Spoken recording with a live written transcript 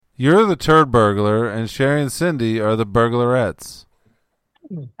You're the turd burglar, and Shari and Cindy are the burglarettes.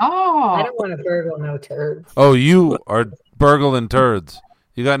 Oh, I don't want to burgle no turds. Oh, you are burgling turds.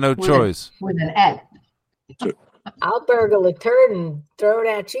 You got no choice. With an X. I'll burgle a turd and throw it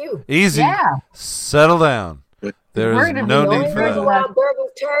at you. Easy. Yeah. Settle down. There is no need for that. The only reason I'll burgle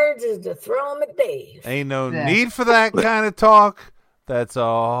turds is to throw them at Dave. Ain't no need for that kind of talk. That's a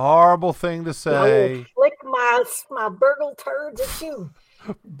horrible thing to say. I will flick my burgle turds at you.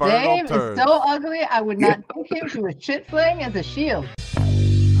 Dave is so ugly, I would not take him to a shit fling as a shield.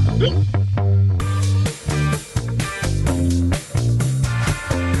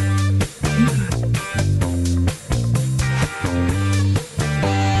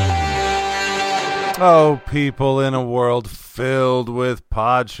 Oh, people in a world filled with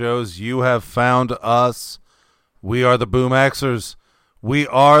pod shows, you have found us. We are the BoomXers. We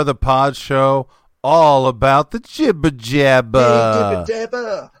are the pod show all about the Jibber Jabber. Hey, Jibber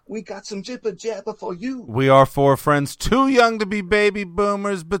Jabber. We got some Jibber Jabber for you. We are four friends, too young to be baby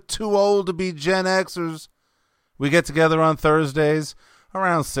boomers, but too old to be Gen Xers. We get together on Thursdays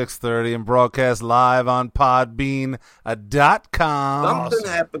around 6:30 and broadcast live on podbean.com. Something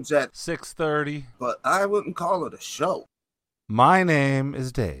happens at 6:30. But I wouldn't call it a show. My name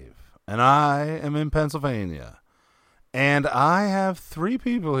is Dave, and I am in Pennsylvania. And I have three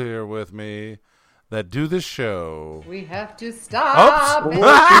people here with me that do this show. We have to stop. Four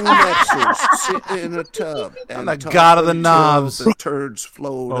BoomXers sit in a tub. I'm the god of the knobs. The turds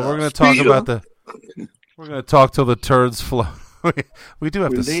flow. Well, we're going to talk about We're going to talk till the turds flow. We do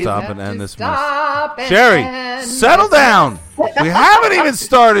have to stop and end this mess. Shari, settle down. We haven't even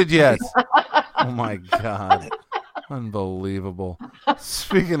started yet. Oh, my God. Unbelievable.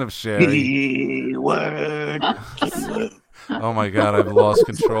 Speaking of Shari. Oh, my God. I've lost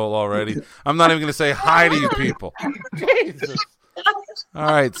control already. I'm not even going to say hi to you people. Jesus. All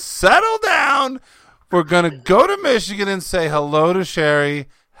right. Settle down. We're going to go to Michigan and say hello to Shari.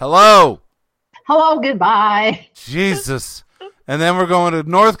 Hello. Hello. Goodbye. Jesus. And then we're going to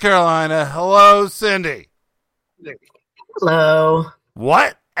North Carolina. Hello, Cindy. Hello.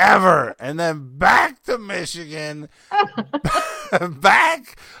 Whatever. And then back to Michigan.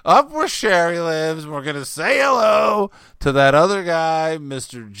 Back up where Shari lives. We're going to say hello to that other guy,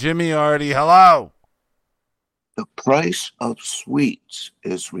 Mr. Jimmy Artie. Hello. The price of sweets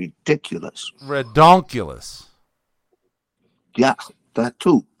is ridiculous. Redonkulous. Yeah, that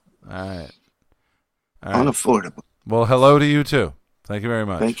too. All right. Unaffordable. Well, hello to you too. Thank you very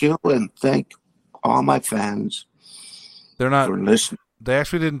much. Thank you, and thank all my fans. They're not for listening. They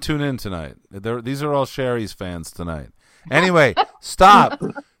actually didn't tune in tonight. These are all Shari's fans tonight. Anyway, stop.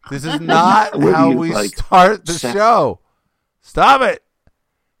 This is not how we start the show. Stop it.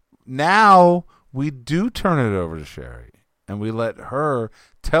 Now we do turn it over to Shari, and we let her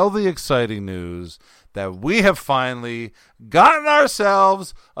tell the exciting news that we have finally gotten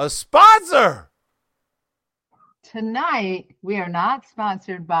ourselves a sponsor. Tonight, we are not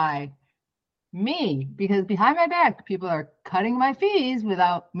sponsored by me, because behind my back, people are cutting my fees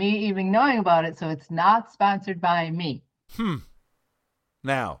without me even knowing about it, so it's not sponsored by me.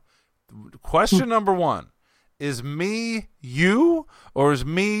 Now, question number one, is me you, or is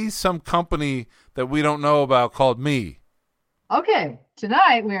me some company that we don't know about called me? Okay,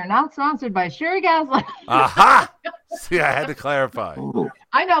 tonight, we are not sponsored by Shari Gaslight. Aha! See, I had to clarify.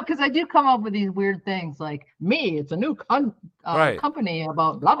 I know, because I do come up with these weird things like me. It's a new company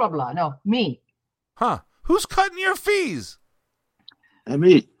about blah, blah, blah. No, me. Huh. Who's cutting your fees?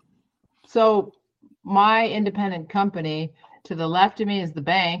 Me. So my independent company, to the left of me is the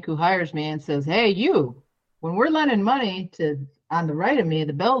bank who hires me and says, hey, you, when we're lending money to, on the right of me,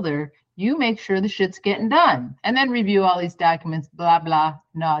 the builder, you make sure the shit's getting done. And then review all these documents, blah, blah,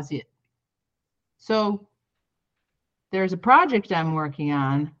 nausea. So there's a project I'm working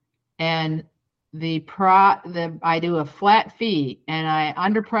on, and I do a flat fee, and I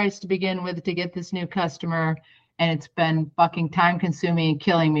underpriced to begin with to get this new customer, and it's been fucking time consuming and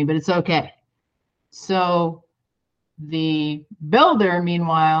killing me, but it's okay. So the builder,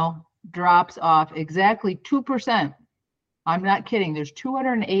 meanwhile, drops off exactly 2%. I'm not kidding. There's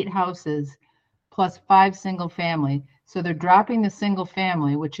 208 houses plus 5 single family. So they're dropping the single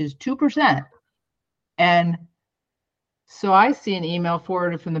family, which is 2%. And so I see an email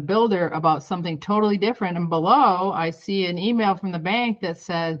forwarded from the builder about something totally different. And below, I see an email from the bank that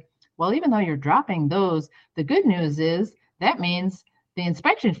says, well, even though you're dropping those, the good news is that means the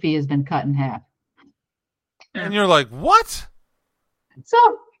inspection fee has been cut in half. And you're like, what?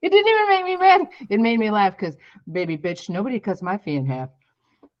 So it didn't even make me mad. It made me laugh because, baby bitch, nobody cuts my fee in half.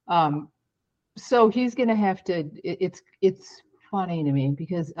 So he's going to have to, it's funny to me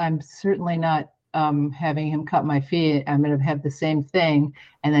because I'm certainly not having him cut my feet. I'm going to have the same thing.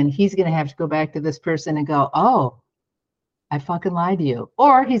 And then he's going to have to go back to this person and go, oh, I fucking lied to you.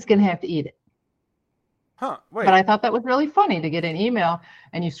 Or he's going to have to eat it. Huh, wait. But I thought that was really funny to get an email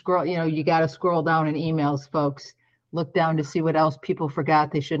and you scroll, you got to scroll down in emails, folks. Look down to see what else people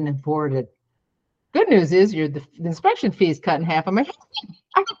forgot they shouldn't have forwarded. Good news is the inspection fee is cut in half.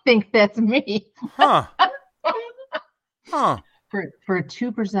 I think that's me. Huh. Huh. For a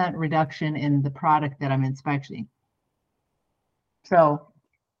 2% reduction in the product that I'm inspecting. So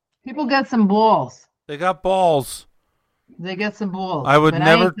people get some balls. They got balls. They get some balls. I would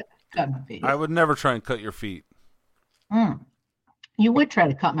never cut my feet. I would never try and cut your feet. You would try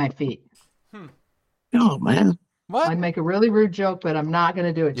to cut my feet. No, man. What? I'd make a really rude joke, but I'm not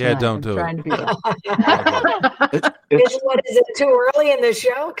going to do it tonight. Yeah, don't do it. I'm trying to be What is it, too early in the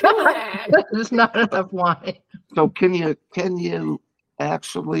show? Come on. There's not enough wine. So can you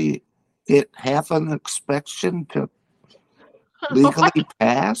actually get half an inspection to legally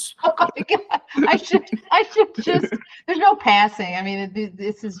pass? Oh my God. I should just, there's no passing. I mean,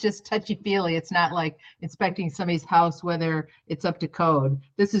 this is just touchy-feely. It's not like inspecting somebody's house, whether it's up to code.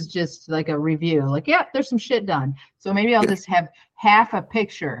 This is just like a review. Like, yeah, there's some shit done. So maybe I'll just have half a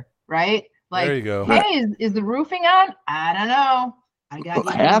picture, right? Like, there you go. Hey, is the roofing on? I don't know. I got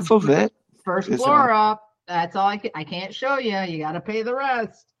you Half of it. first is floor on. up. That's all I can't show you. You got to pay the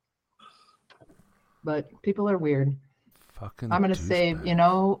rest. But people are weird. Fucking I'm going to say,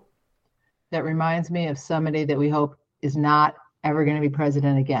 that reminds me of somebody that we hope is not ever going to be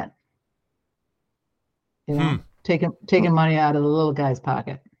president again. Taking money out of the little guy's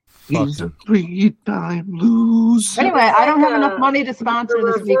pocket. He's a 3-time loser. Anyway, I don't have enough money to sponsor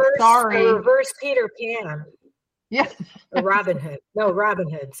this week. Sorry. Reverse Peter Pan. Yeah. Or Robin Hood. No, Robin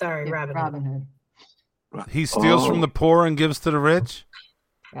Hood. Sorry, Yeah, Robin Hood. He steals from the poor and gives to the rich?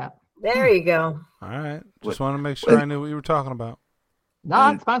 Yeah. There you go. All right. Just want to make sure I knew what you were talking about.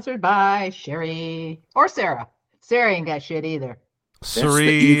 Not sponsored by Shari or Sarah. Sarah ain't got shit either.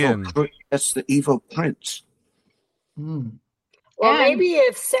 Shari That's the evil prince. Well, And- maybe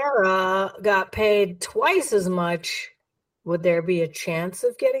if Sarah got paid twice as much, would there be a chance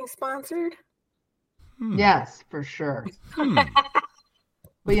of getting sponsored? Yes, for sure. Hmm.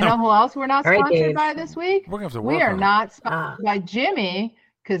 But you know who else we're not All right, sponsored Dave. by this week? We're going to have to work We are on it. not sponsored by Jimmy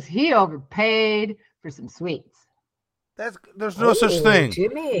because he overpaid for some sweets. There's no such thing.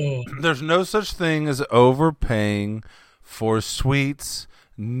 Jimmy. There's no such thing as overpaying for sweets,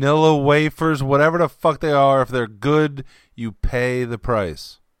 Nilla wafers, whatever the fuck they are. If they're good, you pay the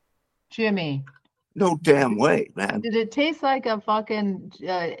price. Jimmy, No damn way, man. did it taste like a fucking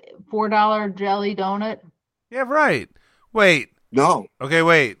 $4 jelly donut? Yeah, right. Wait. No. Okay,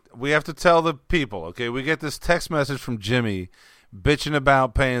 wait. We have to tell the people. Okay, we get this text message from Jimmy bitching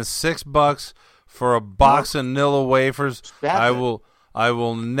about paying $6 for a box of Nilla wafers. I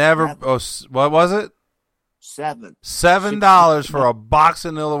will never. What was it? $7 for a box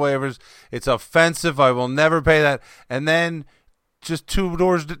of Nilla wafers. It's offensive. I will never pay that. And then just two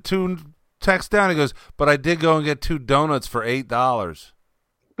texts down, he goes, "But I did go and get 2 donuts for $8."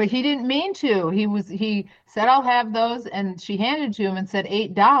 But he didn't mean to. He said, I'll have those, and she handed it to him and said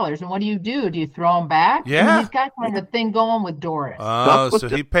 $8. And what do? Do you throw them back? Yeah. I mean, he's got kind of a thing going with Doris. Oh, so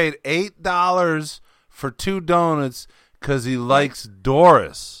he paid $8 for 2 donuts because he likes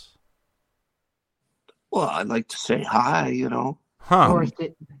Doris. Well, I'd like to say hi, Huh. Doris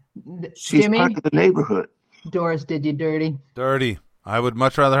She's Jimmy, part of the neighborhood. Doris did you dirty. Dirty. I would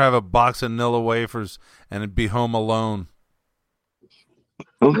much rather have a box of Nilla wafers and be home alone.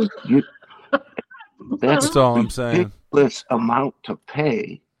 Oh, That's all I'm saying. Ridiculous amount to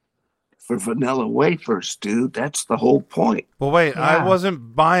pay for vanilla wafers, dude. That's the whole point. Well, wait. Yeah. I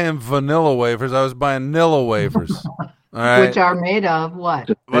wasn't buying vanilla wafers. I was buying Nilla wafers. All right. Which are made of what?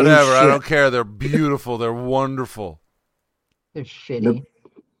 Whatever. I Shit. don't care. They're beautiful. They're wonderful. They're shitty.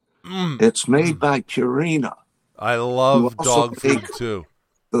 It's made by Purina, I love You also dog food take- too.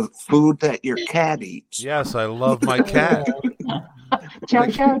 the food that your cat eats. Yes, I love my cat. Chow,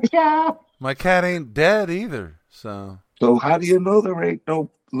 chow, chow. My cat ain't dead either. So So how do you know there ain't no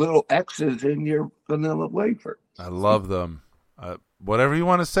little X's in your vanilla wafer? I love them. Whatever you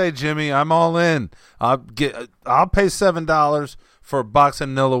want to say, Jimmy, I'm all in. I'll pay $7 for a box of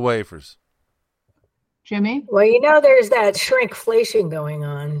Nilla wafers. Jimmy, Well, there's that shrinkflation going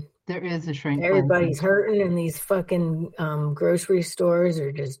on. there is a shrink. Everybody's hurting, and these fucking grocery stores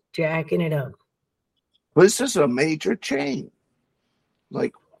are just jacking it up. This is a major chain.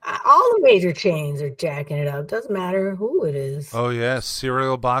 Like, All the major chains are jacking it up. Doesn't matter who it is. Oh yeah,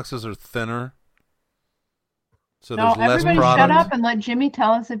 cereal boxes are thinner. So No, there's less everybody product. shut up and let Jimmy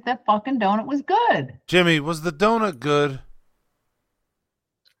tell us if that fucking donut was good. Jimmy, was the donut good?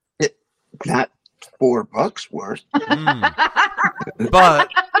 Not $4 worth. But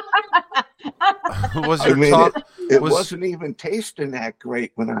was your talk? It wasn't even tasting that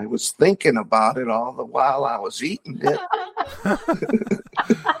great when I was thinking about it all the while I was eating it.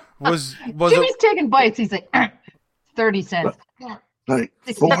 was Jimmy's taking bites. He's like, 30 cents. Like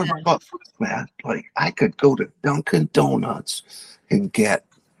 $4, man. Like I could go to Dunkin' Donuts and get,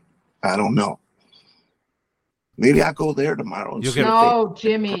 I don't know. Maybe I'll go there tomorrow. And see no,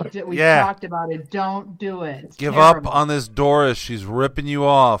 Jimmy, we talked about it. Don't do it. It's Give terrible. up on this Doris. She's ripping you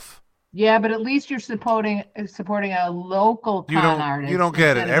off. Yeah, but at least you're supporting a local con artist. You don't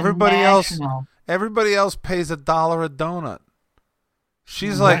get it. Everybody else pays $1 a donut.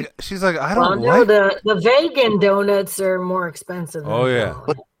 She's like, I don't like. The vegan donuts are more expensive. Oh yeah.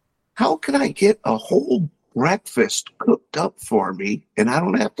 But how can I get a whole breakfast cooked up for me and I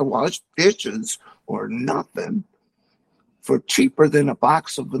don't have to wash dishes or nothing for cheaper than a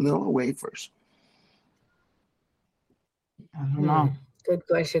box of vanilla wafers? I don't know. Good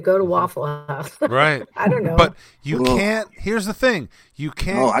question. Go to Waffle House. Right. I don't know. But you can't. Here's the thing. You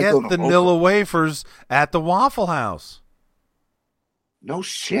can't get vanilla wafers at the Waffle House. No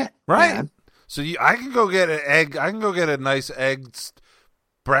shit. Right. Man. So I can go get an egg. I can go get a nice egg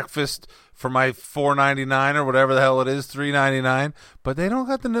breakfast for my $4.99 or whatever the hell it is, $3.99. But they don't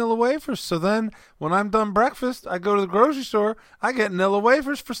got the vanilla wafers. So then when I'm done breakfast, I go to the grocery store. I get vanilla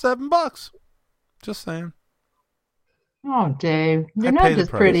wafers for $7. Just saying. Oh, Dave, you're not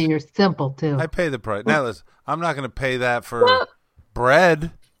just pretty. You're simple too. I pay the price. Now listen, I'm not going to pay that for bread.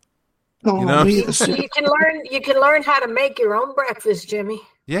 No, you know? You can learn how to make your own breakfast, Jimmy.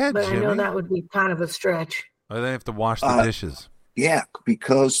 Yeah, but Jimmy. I know that would be kind of a stretch. Or they have to wash the dishes. Yeah,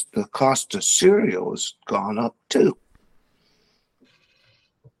 because the cost of cereal has gone up too.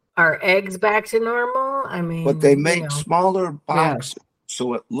 Are eggs back to normal? I mean, but they make smaller boxes,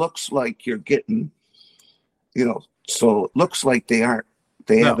 so it looks like you're getting, so it looks like they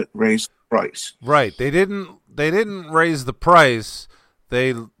haven't raised the price. Right. They didn't raise the price.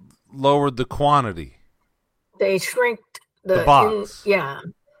 They lowered the quantity. They shrinked the box. Yeah.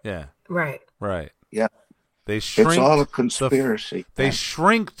 Right. Yeah. They shrinked. It's all a conspiracy. They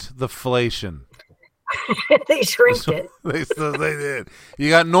shrinked the inflation. They shrinked it. They did. You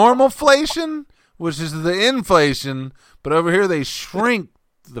got normalflation, which is the inflation, but over here they shrink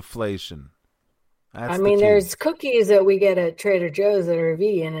the inflation. I mean, there's cookies that we get at Trader Joe's that are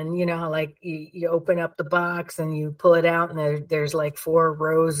vegan, and you know how like you open up the box and you pull it out, and there's like 4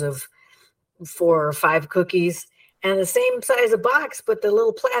 rows of 4 or 5 cookies, and the same size of box, but the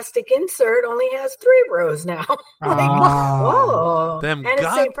little plastic insert only has 3 rows now. Them and it's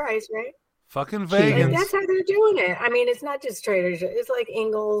the same price, right? Fucking vegans. Like, that's how they're doing it. I mean, it's not just Trader Joe's. It's like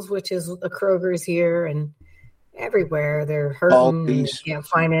Ingles, which is a Kroger's here, and everywhere they're hurting. You can't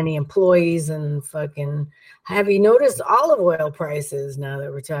find any employees, and fucking. Have you noticed olive oil prices now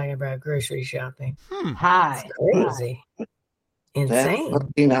that we're talking about grocery shopping? High, crazy, insane. That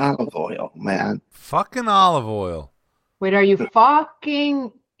fucking olive oil, man. Fucking olive oil. Wait, are you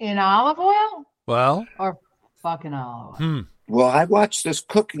fucking in olive oil? Well, or fucking olive oil? Well, I watched this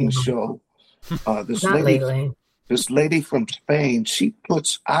cooking show. This lady from Spain, she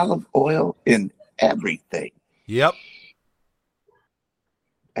puts olive oil in everything. Yep.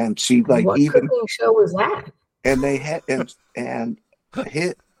 And she what cooking show was that? And they had and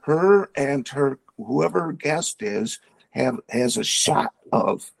hit her and her whoever her guest is has a shot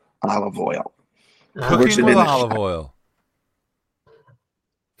of olive oil. Cooking with olive oil.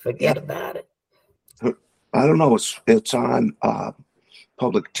 Forget about it. I don't know. It's on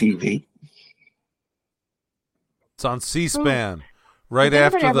public TV. It's on C-SPAN. Right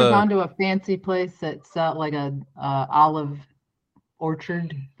Has after anybody ever gone to a fancy place that's like a olive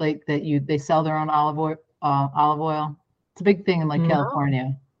orchard, like that they sell their own olive oil. It's a big thing in like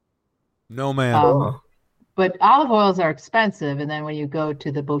California. No, man. But olive oils are expensive, and then when you go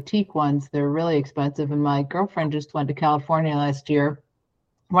to the boutique ones, they're really expensive. And my girlfriend just went to California last year.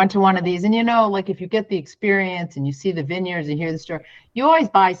 Went to one of these, and like if you get the experience and you see the vineyards and hear the story, you always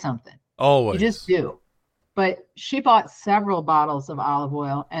buy something. Always. You just do. But she bought several bottles of olive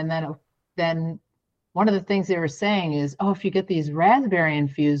oil, and then one of the things they were saying is, if you get these raspberry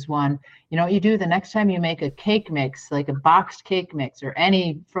infused one, you know what you do the next time you make a cake mix, like a boxed cake mix or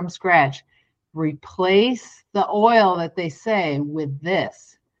any from scratch, replace the oil that they say with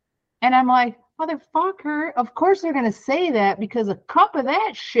this. And I'm like, motherfucker, of course they're going to say that because a cup of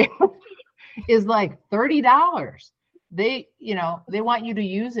that shit is like $30. they want you to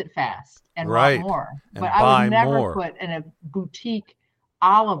use it fast and Right. want more. And But buy I would never more. put in a boutique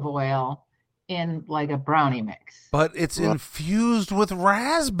olive oil in like a brownie mix. But it's infused with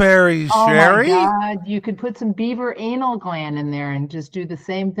raspberries, Oh Shari. my God. You could put some beaver anal gland in there and just do the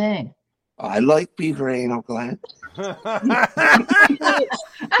same thing. I like beaver anal gland. That's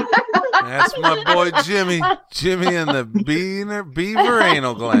my boy Jimmy. Jimmy and the beaver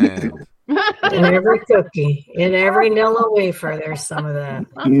anal gland. In every cookie, in every Nilla wafer, there's some of that.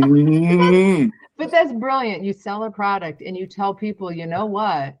 But that's brilliant. You sell a product and you tell people, you know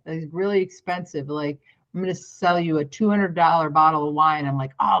what? It's really expensive. Like, I'm going to sell you a $200 bottle of wine. I'm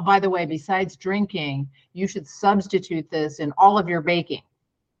like, oh, by the way, besides drinking, you should substitute this in all of your baking.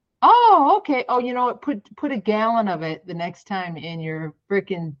 Oh, okay. Oh, you know what? Put a gallon of it the next time in your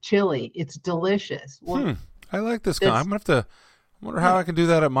freaking chili. It's delicious. Well, I like this guy. I'm going to have to, I wonder how I can do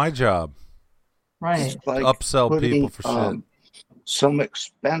that at my job. Right. It's like Upsell people for shit. Some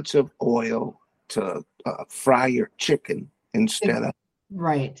expensive oil to fry your chicken instead of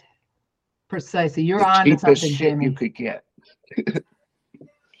Right. Precisely. You're the on to cheapest something, shit Jamie. you could get.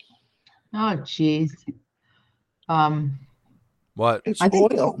 Oh, jeez. What? It's I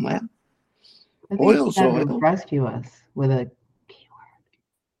think- oil, man. I think Oil's you gotta oil. rescue us with a keyword.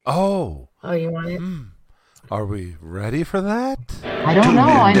 Oh. Oh, you want it? Are we ready for that? I don't know.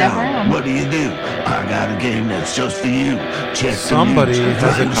 I never am. What do? I got a game that's just for you. Check Somebody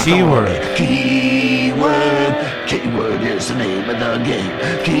has a keyword. Keyword. Keyword is the name of the game.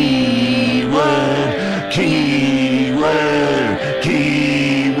 Keyword. Keyword.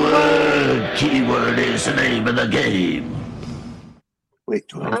 Keyword. Keyword is the name of the game. Wait,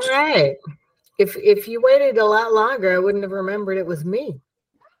 All right. If you waited a lot longer, I wouldn't have remembered it was me.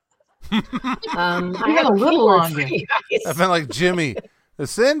 I had a little keyword longer. for you guys. I felt like Jimmy.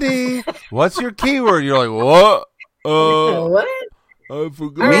 Cindy, what's your keyword? You're like, what? What? I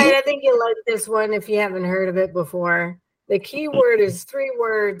forgot. All right, I think you'll like this one if you haven't heard of it before. The keyword is 3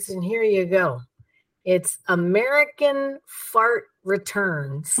 words, and here you go. It's American Fart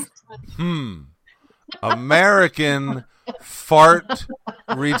Returns. American Fart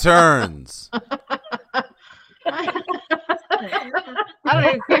Returns. I don't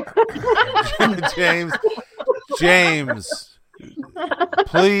even James,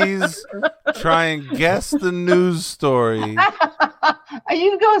 please try and guess the news story.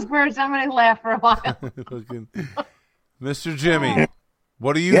 You go first. I'm going to laugh for a while. Mr. Jimmy,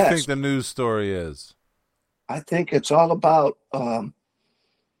 what do you think the news story is? I think it's all about the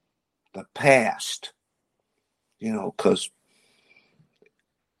past, because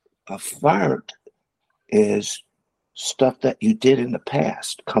a fart is stuff that you did in the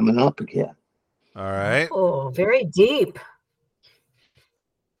past coming up again. All right. Oh, very deep.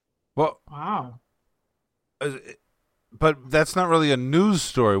 Well, Wow. but that's not really a news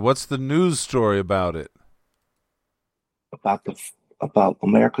story. What's the news story about it? About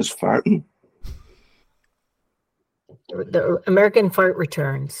America's farting. The American Fart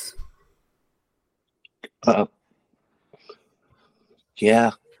Returns.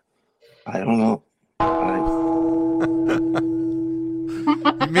 Yeah, I don't know.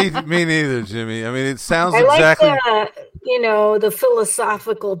 Me neither, Jimmy. I mean, it sounds I like exactly. the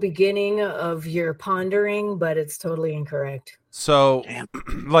philosophical beginning of your pondering, but it's totally incorrect. So,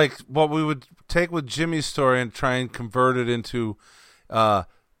 like, what we would take with Jimmy's story and try and convert it into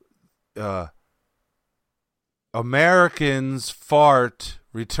Americans Fart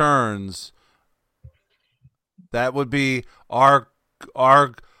Returns. That would be our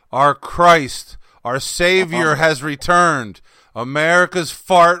Christ, our Savior has returned. America's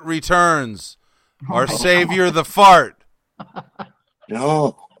Fart Returns. Our Savior, the Fart.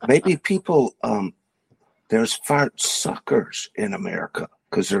 No, maybe people. There's fart suckers in America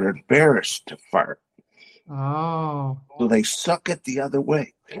because they're embarrassed to fart, Oh. so they suck it the other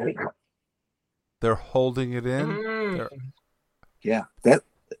way. They're holding it in. Yeah,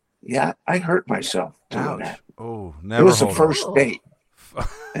 I hurt myself doing Ouch. that. Oh, never. It was the hold first on. date,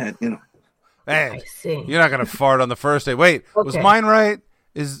 and Hey, I see. you're not gonna fart on the first day. Wait, was Okay. mine right?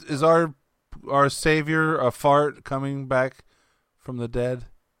 Is our Savior a fart coming back from the dead?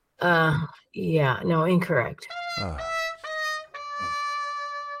 Yeah, no, incorrect.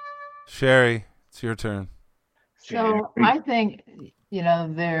 Shari, it's your turn. So I think,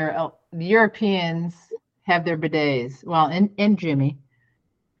 the Europeans have their bidets. Well, and Jimmy.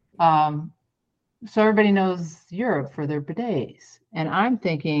 So everybody knows Europe for their bidets. And I'm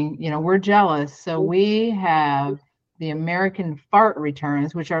thinking, we're jealous. So we have the American fart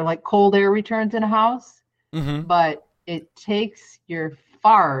returns, which are like cold air returns in a house. Mm-hmm. But it takes your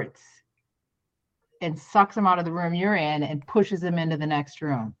farts and sucks him out of the room you're in and pushes him into the next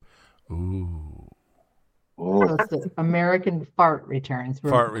room. Ooh. So it's the American fart returns. We're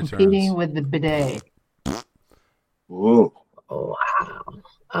Fart competing returns. with the bidet. Whoa. Oh,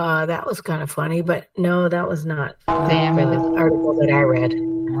 wow. That was kind of funny, but no, that was not Damn the it. article that I read.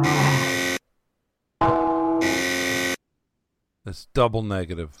 That's double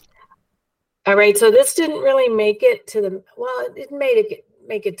negative. All right, so this didn't really make it to the. Well, it didn't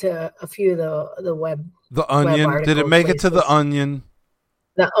make it to a few of the web. The Onion. Web Did it make places. it to the Onion?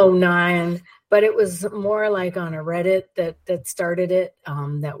 The 09, but it was more like on a Reddit that started it.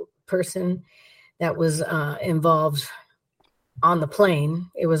 That person that was involved on the plane.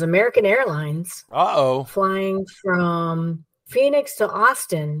 It was American Airlines. Flying from Phoenix to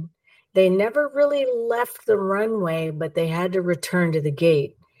Austin. They never really left the runway, but they had to return to the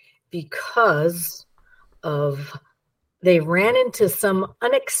gate because of they ran into some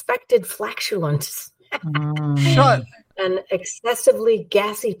unexpected flatulence. Shut. An excessively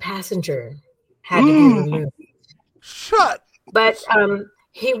gassy passenger had to be removed. Shut. But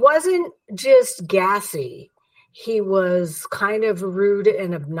he wasn't just gassy. He was kind of rude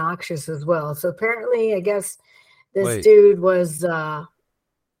and obnoxious as well. So apparently, I guess this dude was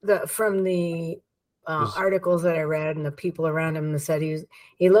from the articles that I read and the people around him said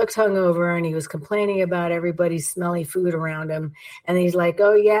he looked hungover and he was complaining about everybody's smelly food around him. And he's like,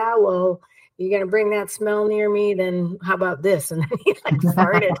 "Oh yeah, well, you're going to bring that smell near me, then how about this?" And then he like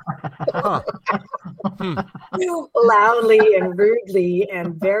farted loudly and rudely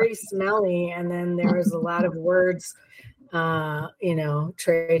and very smelly. And then there was a lot of words,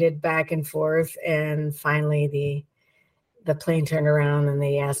 traded back and forth. And finally the plane turned around and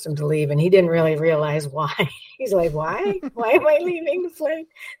they asked him to leave. And he didn't really realize why. He's like, why? Why am I leaving the plane?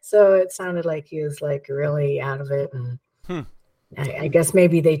 So it sounded like he was like really out of it. And I guess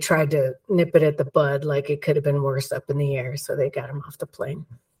maybe they tried to nip it at the bud, like it could have been worse up in the air, so they got him off the plane.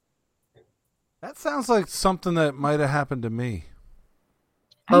 That sounds like something that might have happened to me.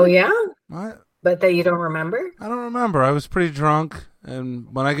 Oh, yeah? What? But that you don't remember? I don't remember. I was pretty drunk,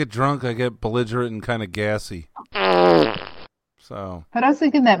 and when I get drunk, I get belligerent and kind of gassy. So. But I was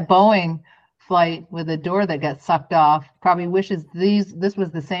thinking that Boeing flight with a door that got sucked off probably wishes this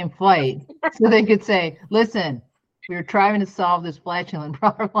was the same flight, so they could say, "Listen, we were trying to solve this flatulent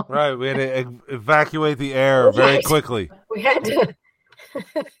problem." Right, we had to evacuate the air very quickly. We had to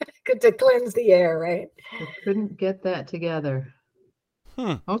cleanse the air, right? We couldn't get that together.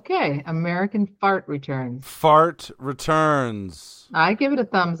 Okay, American fart returns. Fart returns. I give it a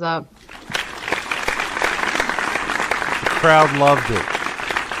thumbs up. The crowd loved it.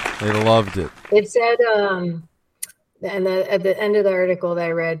 They loved it. It said, and at the end of the article that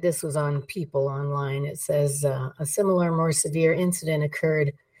I read, this was on People Online. It says a similar, more severe incident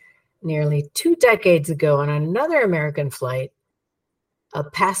occurred nearly 2 decades ago on another American flight. A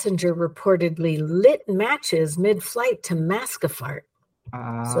passenger reportedly lit matches mid-flight to mask a fart.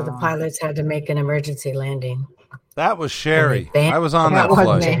 So the pilots had to make an emergency landing. That was Shari. I was on that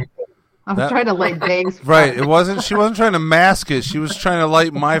flight. I'm trying to light Dave's right. She wasn't trying to mask it. She was trying to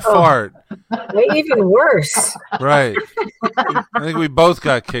light my fart. Even worse. Right. I think we both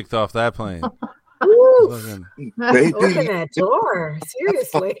got kicked off that plane. Open that door.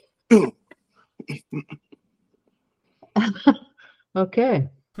 Seriously. Okay.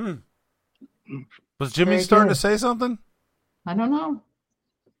 Was Jimmy starting to say something? I don't know.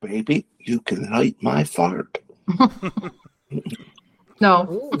 Baby, you can light my fart.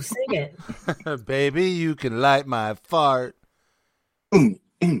 No. Ooh, sing it. Baby, you can light my fart. And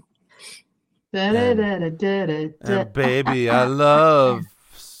baby, I love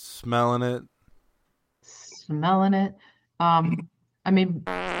smelling it. Smelling it. I mean,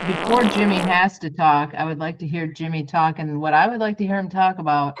 before Jimmy has to talk, I would like to hear Jimmy talk. And what I would like to hear him talk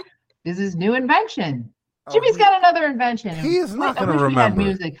about is his new invention. Jimmy's got another invention. He is not going to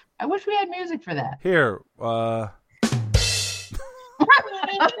remember. I wish we had music for that. Here.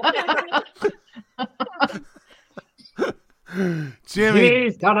 Jimmy.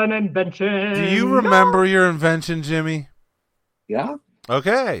 He's got an invention. Do you remember your invention, Jimmy? Yeah.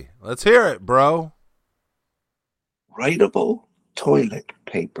 Okay. Let's hear it, bro. Writable toilet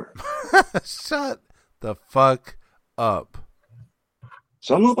paper. Shut the fuck up.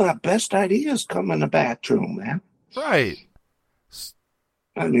 Some of my best ideas come in the bathroom, man. Right.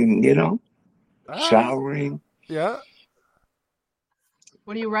 I mean, showering. Yeah.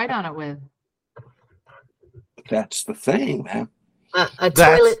 What do you write on it with? That's the thing, man. A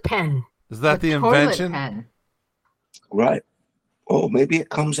toilet pen. Is that the invention? Pen. Right. Oh, maybe it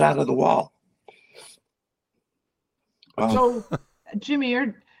comes out of the wall. So, Jimmy,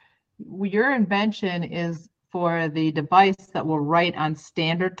 your invention is for the device that will write on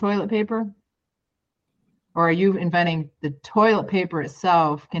standard toilet paper? Or are you inventing the toilet paper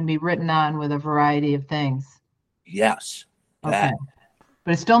itself can be written on with a variety of things? Yes. Okay.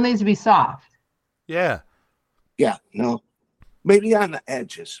 But it still needs to be soft. Yeah. Yeah, no. Maybe on the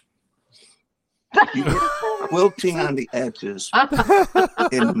edges. Quilting on the edges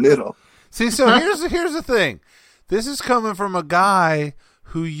in the middle. See, so here's the thing. This is coming from a guy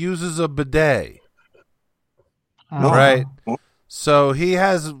who uses a bidet. Right? So he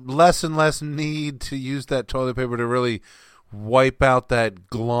has less and less need to use that toilet paper to really wipe out that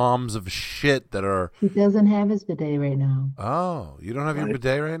gloms of shit that are... He doesn't have his bidet right now. Oh, you don't have your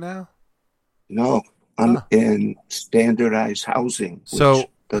bidet right now? No, I'm in standardized housing. So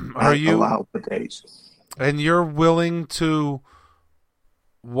are you allow bidets? And you're willing to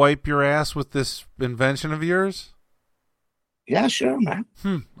wipe your ass with this invention of yours? Yeah, sure, man.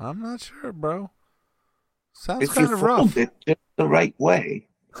 I'm not sure, bro. Sounds if kind of rough. If you fold it just the right way,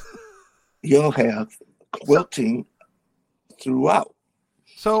 you'll have quilting throughout.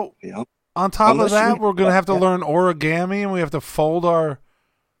 So, on top of that, we're going to have to learn origami, and we have to fold our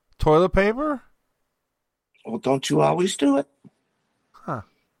toilet paper? Well, don't you always do it? Huh.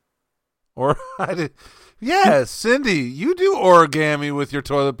 Or I did. Yeah, Cindy, you do origami with your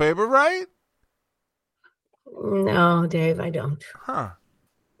toilet paper, right? No, Dave, I don't. Huh.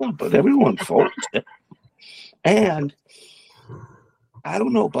 Well, but everyone folds it. And I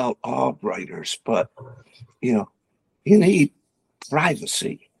don't know about all writers, but, you need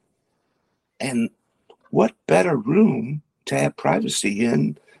privacy. And what better room to have privacy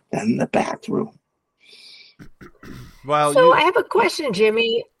in than the bathroom? Well, so I have a question,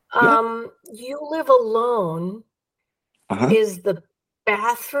 Jimmy. You live alone. Is the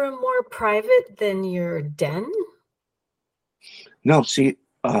bathroom more private than your den? No, see,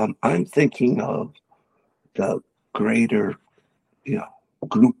 I'm thinking of the greater,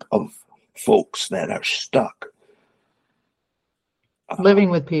 group of folks that are stuck. Living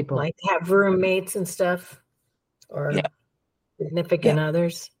with people. Like have roommates and stuff? Or significant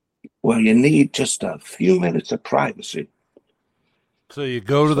others? Well, you need just a few minutes of privacy. So you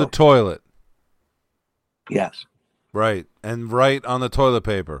go to the toilet. Yes. Right. And write on the toilet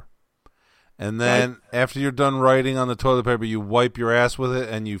paper. And then after you're done writing on the toilet paper, you wipe your ass with it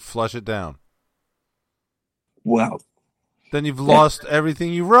and you flush it down. Well. Then you've lost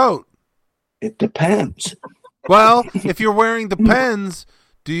everything you wrote. It depends. Well, if you're wearing Depends,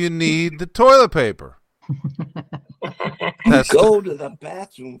 do you need the toilet paper? Go to the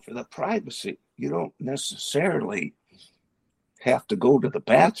bathroom for the privacy. You don't necessarily have to go to the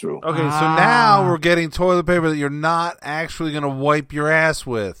bathroom. Okay, so now we're getting toilet paper that you're not actually going to wipe your ass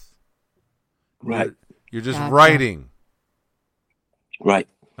with. Right. You're just writing. Right.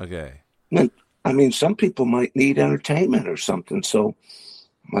 Okay. I mean, some people might need entertainment or something. So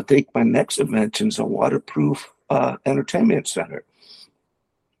I think my next invention is a waterproof entertainment center.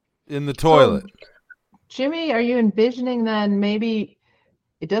 In the toilet. Jimmy, are you envisioning then maybe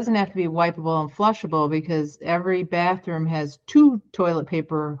it doesn't have to be wipeable and flushable because every bathroom has 2 toilet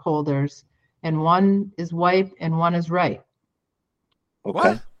paper holders and one is wipe and one is write?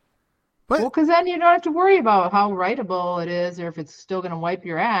 Okay. Well, because then you don't have to worry about how writable it is or if it's still going to wipe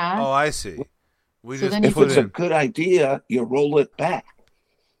your ass. Oh, I see. If it's a good idea, you roll it back.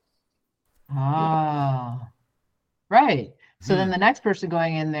 Ah, right. So then the next person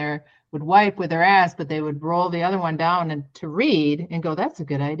going in there would wipe with their ass, but they would roll the other one down and to read and go, that's a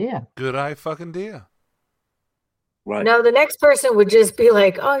good idea. Good fucking idea. Right. No, the next person would just be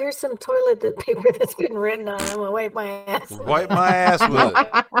like, oh, here's some toilet paper that's been written on. I'm going to wipe my ass. Wipe my ass with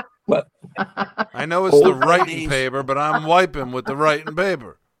it. What? I know it's the writing paper, but I'm wiping with the writing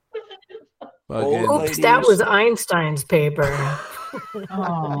paper. Oops, that was Einstein's paper.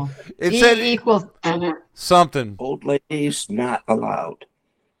 Oh, it said equals something. Old ladies not allowed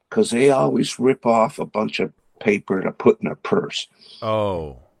because they always rip off a bunch of paper to put in a purse.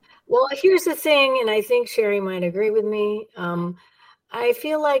 Oh. Well, here's the thing, and I think Shari might agree with me. I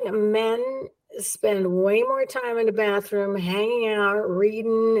feel like men spend way more time in the bathroom hanging out,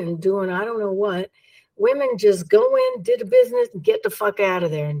 reading, and doing I don't know what. Women just go in, did a business, and get the fuck out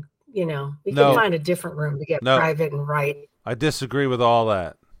of there. And, we can find a different room to get private and write. I disagree with all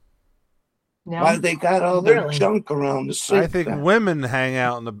that. No. Why they got all their junk around the sink? I think women hang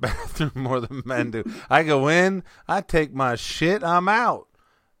out in the bathroom more than men do. I go in, I take my shit, I'm out.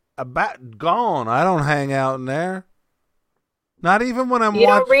 Gone. I don't hang out in there. Not even when I'm watching. You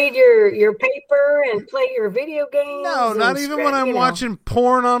don't read your paper and play your video games? No, not even when I'm watching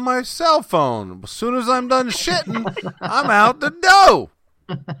porn on my cell phone. As soon as I'm done shitting, I'm out the door.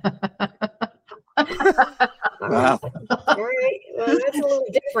 Wow. All right. Well, that's a little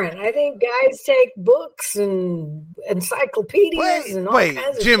different. I think guys take books and encyclopedias and all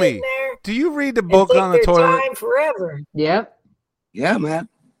kinds of Jimmy, shit in there. Do you read the book on the their toilet? Time forever. Yep. Yeah, man.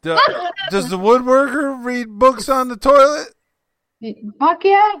 Does the woodworker read books on the toilet? Fuck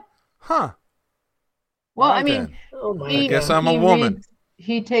yeah. Huh. Well, Okay. I mean, Oh my I guess God. I'm a woman.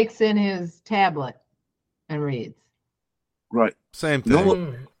 He takes in his tablet and reads. Right. Same thing.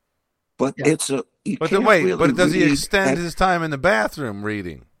 No, but Yeah. it's a. You But can't wait, really but does he read extend at- his time in the bathroom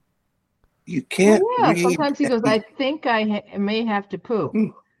reading? You can't Yeah, read. sometimes he goes, I think I may have to poop. Hmm.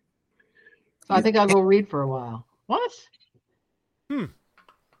 So I think I'll go read for a while. What? All right,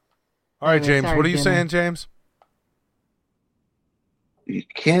 Anyway, James. sorry, What are you Jimmy. saying, James? You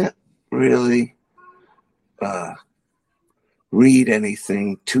can't really read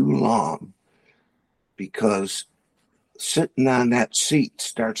anything too long because sitting on that seat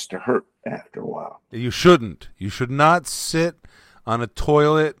starts to hurt after a while. You shouldn't. You should not sit on a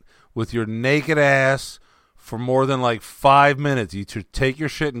toilet with your naked ass for more than like 5 minutes. You should take your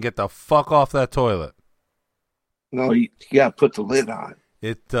shit and get the fuck off that toilet. No, you got to put the lid on.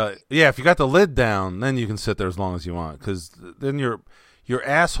 Yeah, if you got the lid down, then you can sit there as long as you want, because then your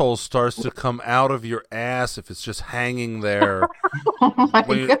asshole starts to come out of your ass if it's just hanging there. Oh my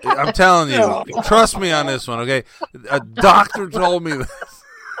God. I'm telling you, trust me on this one, okay? A doctor told me this.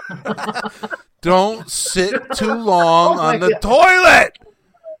 Don't sit too long on the toilet.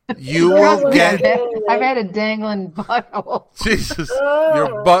 You will get I've had a dangling butthole. Jesus. Oh,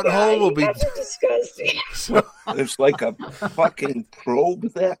 Your butthole will be. That's disgusting. It's like a fucking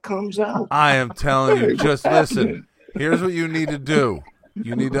probe that comes out. I am telling you, just listen. Here's what you need to do.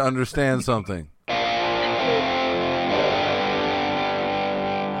 You need to understand something.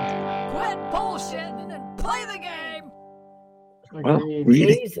 Quit bullshitting and play the game. Well, Agreed.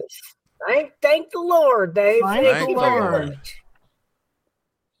 reading. Jesus. Thank the Lord, Dave. Thank the you Lord. very much.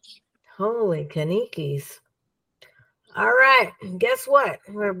 Holy kanikis. All right. Guess what?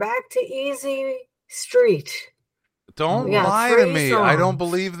 We're back to Easy Street. Don't We got lie to 3 me. I don't songs.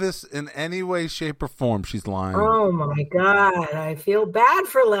 believe this in any way, shape, or form. She's lying. Oh my God. I feel bad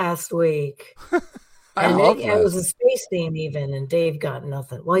for last week. I And love it was a this. space theme even, and Dave got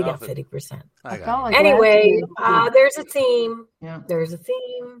nothing. Well, he got Nothing. 50%. I I got felt it. like Anyway, last week- there's a theme. yeah. There's a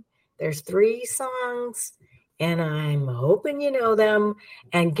theme. There's 3 songs, and I'm hoping you know them.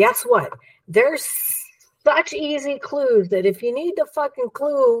 And guess what? There's such easy clues that if you need the fucking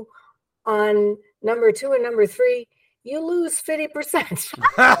clue on number 2 and number 3, you lose 50%. Fuck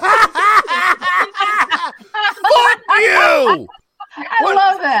you! I What?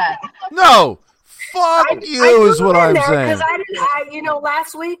 love that. No, fuck you is what I'm saying. Because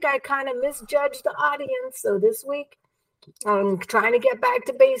last week I kind of misjudged the audience. So this week I'm trying to get back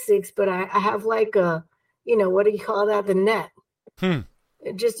to basics, but I have like a, what do you call that? The net.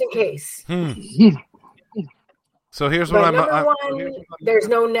 Just in case. So here's what But I'm. number 1, there's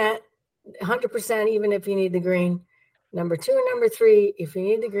no net. 100% even if you need the green. Number 2 and number 3, if you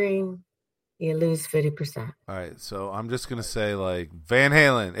need the green, you lose 50%. All right, so I'm just gonna say like Van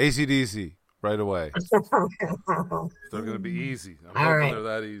Halen, AC/DC, right away. They're gonna be easy. I'm All hoping right. they're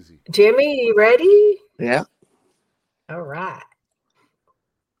that easy. Jimmy, you ready? Yeah. All right.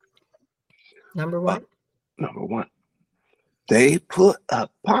 Number 1. Number 1. They put a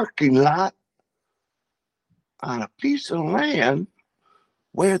parking lot on a piece of land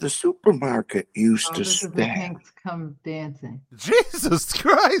where the supermarket used Oh, to this is the stand. Pinks Come Dancing. Jesus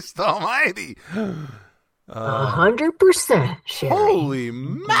Christ Almighty! 100%, Sherry. Holy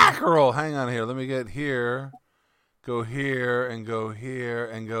mackerel! Hang on here. Let me get here. Go here and go here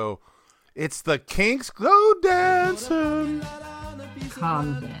and go. It's the Kinks Go Dancing.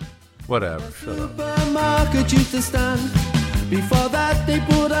 Calm down. Whatever. Shut up. Supermarket used to stand. Before that, they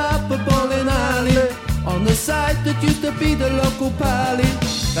put up a bowling alley on the site that used to be the local pally.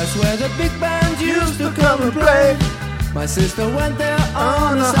 That's where the big band used to come and play. My sister went there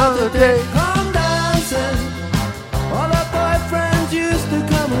on a Saturday. Come dancing. All her boyfriends used to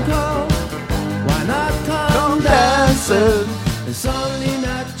come and call. Why not come dancing? It's only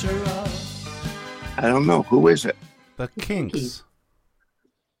natural. I don't know. Who is it? The Kinks.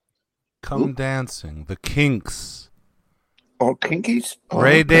 Come Dancing. The Kinks. Oh, Kinkies? Oh,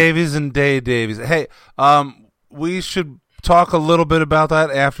 Ray okay. Davies and Dave Davies. Hey, we should talk a little bit about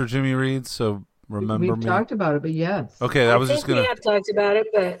that after Jimmy reads. So remember We've me. talked about it, but yes. Okay, I was think just gonna. we have talked about it,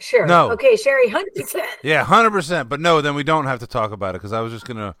 but sure. No. Okay, Sherry, 100%. Yeah, 100%. But no, then we don't have to talk about it because I was just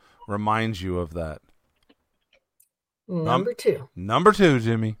gonna remind you of that. Number 2. Number 2,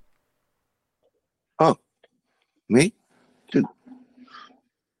 Jimmy. Oh, me? 2.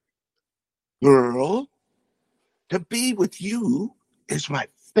 Girl, to be with you is my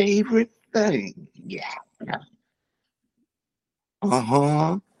favorite thing. Yeah.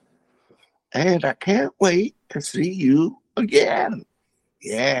 Uh-huh. And I can't wait to see you again.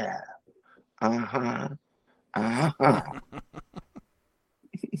 Yeah. Uh-huh. Uh-huh.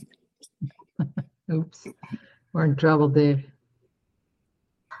 Oops. We're in trouble, Dave.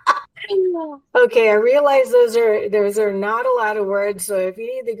 Okay, I realize those are not a lot of words. So if you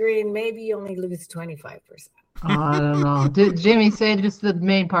need the green, maybe you only lose 25%. I don't know. Jimmy, say just the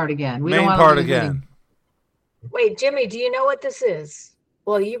main part again. We don't want part to lose again. Wait, Jimmy, do you know what this is?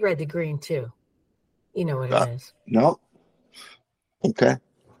 Well, you read the green too. You know what it is. No. Okay.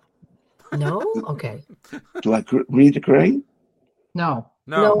 No? Okay. Do I read the green? No.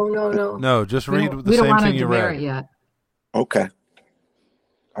 No. Just read the we don't same want thing to you bear read. it yet. Okay.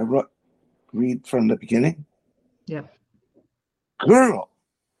 Read from the beginning. Yep. Girl,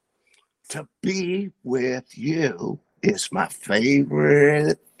 to be with you is my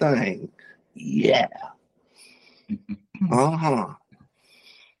favorite thing. Yeah. Uh-huh.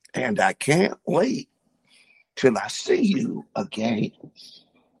 And I can't wait till I see you again.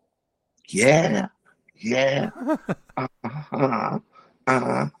 Yeah. Uh-huh.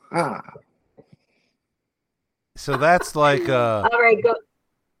 Uh-huh. So that's like All right, go.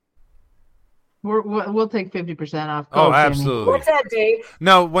 We'll take 50% off. Oh, Jimmy. absolutely. What's that, Dave?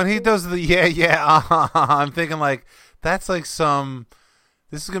 No, when he does the I'm thinking like that's like some.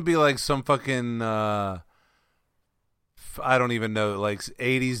 This is gonna be like some fucking. I don't even know, like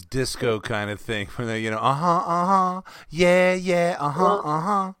 80s disco kind of thing. Where they, yeah,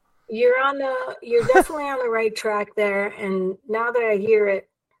 Well, You're definitely on the right track there. And now that I hear it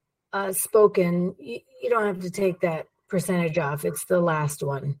spoken, you don't have to take that percentage off. It's the last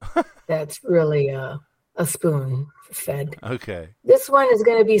one that's really a spoon fed. Okay. This one is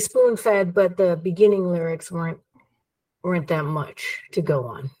going to be spoon fed, but the beginning lyrics weren't that much to go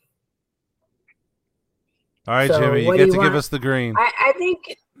on. All right, So Jimmy, you get to give us the green. I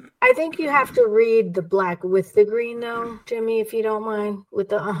think you have to read the black with the green, though, Jimmy, if you don't mind, with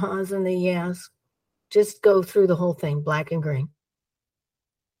the uh-huhs and the yes. Just go through the whole thing, black and green.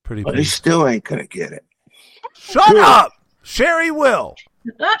 Pretty. But he still ain't gonna get it. Shut up, Shari will.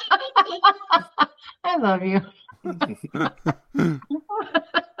 I love you.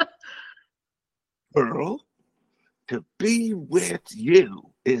 Girl, to be with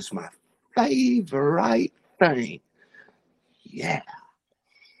you is my favorite thing. Yeah.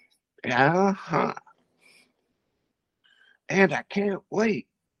 Uh-huh. And I can't wait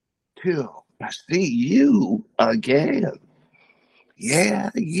till I see you again. Yeah.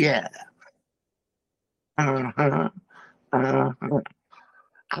 Uh-huh.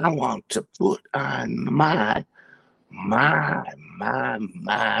 I want to put on my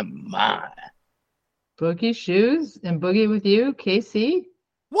Boogie shoes and boogie with you, KC?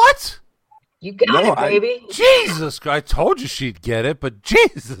 What? You got it, baby. Jesus Christ. I told you she'd get it, but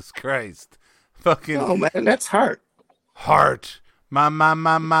Jesus Christ. Fucking. Oh, man, that's Heart. Heart. My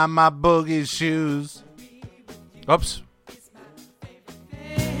boogie shoes. Oops.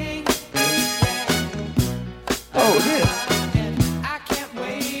 Oh, yeah.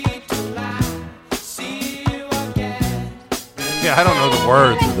 Yeah, I don't know the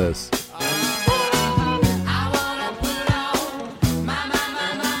words of this.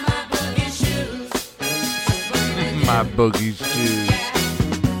 My boogie shoes.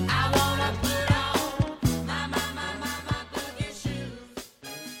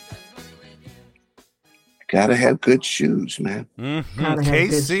 Gotta have good shoes, man. Mm-hmm. Gotta have good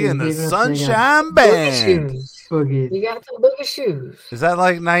KC shoes, and the even if they Sunshine Boogie Band. shoes. Boogies. You got some boogie shoes. Is that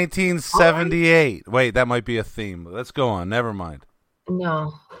like 1978? Wait, that might be a theme. Let's go on. Never mind.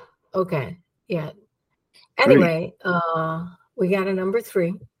 No. Okay. Yeah. Anyway, we got a number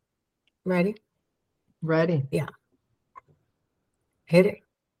 3. Ready? Ready. Yeah. Hit it.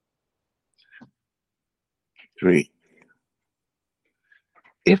 3.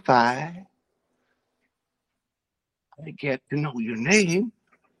 If I get to know your name,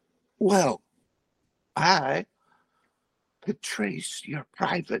 well, I could trace your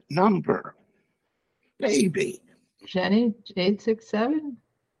private number, baby. Jenny, 867?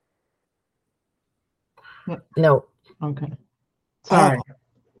 No. Okay. Sorry.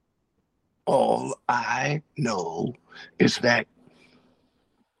 All I know is that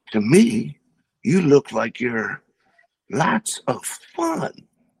to me, you look like you're lots of fun.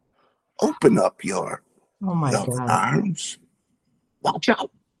 Open up your Oh my love God. arms. Watch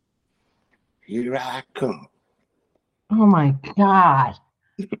out. Here I come. Oh my God.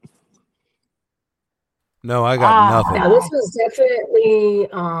 No, I got nothing. Now this was definitely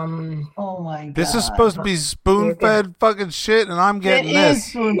Oh my god. This is supposed to be spoon-fed fucking shit, and I'm getting It is this.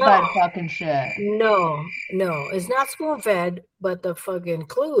 spoon-fed fucking shit. no, it's not spoon fed, but the fucking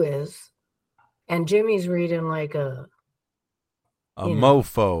clue is, and Jimmy's reading like a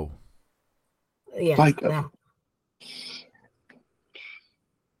mofo. Yeah. Like that.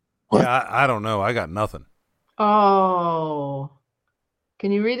 What? Yeah, I don't know. I got nothing. Oh.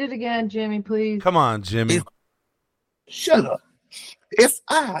 Can you read it again, Jimmy, please? Come on, Jimmy. Shut up. If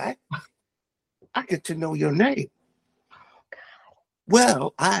I get to know your name,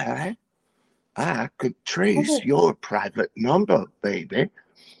 well, I could trace your private number, baby.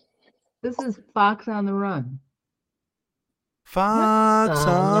 This is Fox on the Run. Fox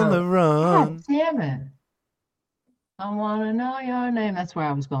on the run. God damn it. I want to know your name. That's where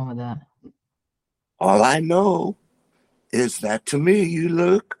I was going with that. All I know is that to me you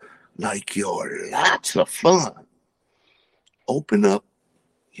look like you're lots of fun. Open up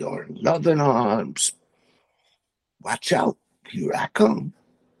your loving arms. Watch out, here I come.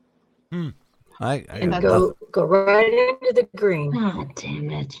 I And got go right into the green. Oh,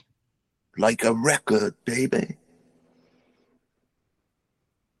 damn it. Like a record, baby.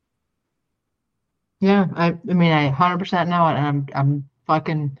 Yeah, I mean, I 100% know it, and I'm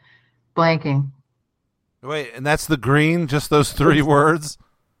fucking blanking. Wait, and that's the green? Just those 3 words?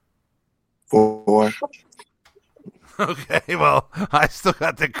 4. Okay, well, I still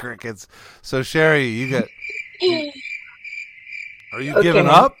got the crickets. So, Shari, you got... Are you giving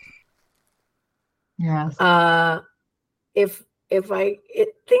up? Yes. If I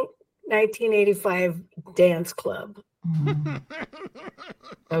think 1985 dance club.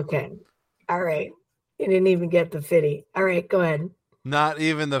 Okay. All right. You didn't even get the 50. All right, go ahead. Not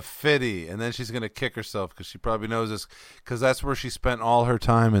even the 50. And then she's going to kick herself because she probably knows this, because that's where she spent all her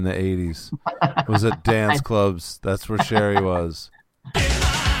time in the 80s. Was at dance clubs. That's where Shari was.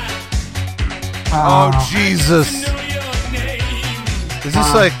 Oh, Jesus. Is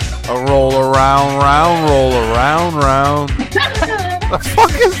this like a roll around, round, roll around, round? The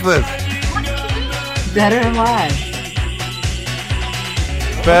fuck is this? Better Alive.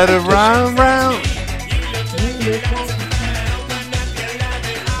 Better round, round.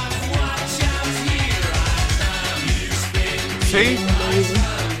 See?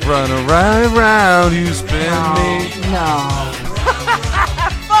 Run around, round, you spin me. No.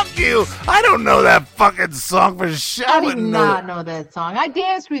 Fuck you. I don't know that fucking song for shit. I did not know that song. I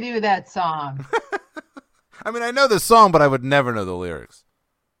danced with you that song. I mean, I know the song, but I would never know the lyrics.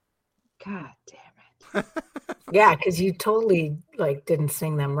 God damn it. Yeah, because you totally didn't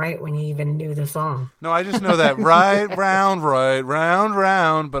sing them right when you even knew the song. No, I just know that right, round,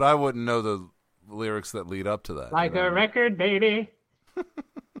 round, but I wouldn't know the lyrics that lead up to that. Like a record, baby.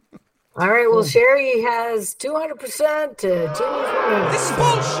 All right, well, Shari has 200% to Jimmy's. This is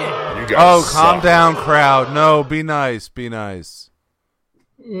bullshit. Oh, calm down, crowd. No, be nice, be nice.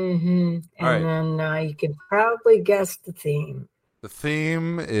 Mm-hmm. And All right. then you can probably guess the theme. The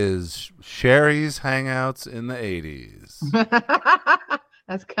theme is Shari's Hangouts in the 80s.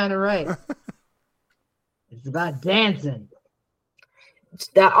 That's kind of right. It's about dancing.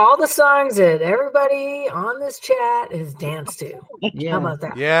 That all the songs that everybody on this chat has danced to. Yeah. How about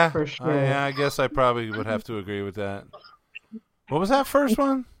that? Yeah, For sure. yeah, I guess I probably would have to agree with that. What was that first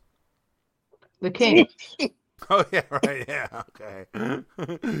one? The King. Oh, yeah, right, yeah, okay.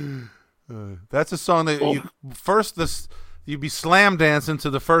 That's a song that you first, you'd be slam dancing to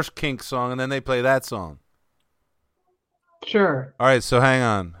the first Kink song, and then they play that song. Sure. All right, so hang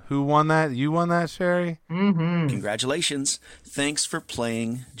on. Who won that? You won that, Shari? Mm-hmm. Congratulations. Thanks for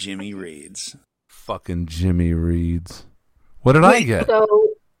playing Jimmy Reeds. Fucking Jimmy Reeds. What did I get? So,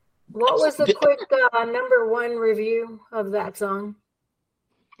 what was the quick number 1 review of that song?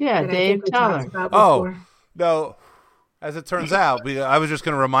 Yeah, that I Dave think we talked Teller. about Oh, before? no. As it turns out, I was just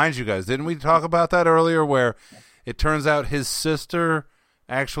going to remind you guys. Didn't we talk about that earlier where it turns out his sister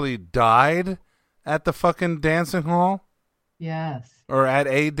actually died at the fucking dancing hall? Yes. Or at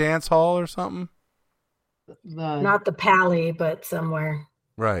a dance hall or something? Not the Pally, but somewhere.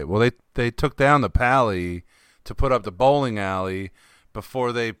 Right. Well, they took down the Pally to put up the bowling alley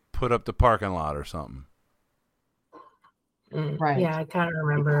before they put up the parking lot or something. Right. Yeah, I kind of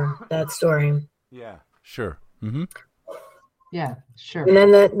remember that story. Yeah. Sure. Mm-hmm. Yeah, sure. And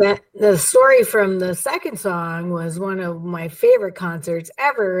then the story from the second song was one of my favorite concerts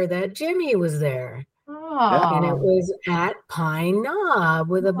ever, that Jimmy was there. Oh. And it was at Pine Knob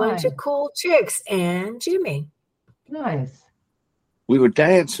with a bunch of cool chicks and Jimmy. Nice. We were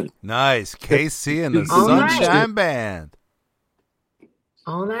dancing. Nice. KC and the All night. Sunshine Band.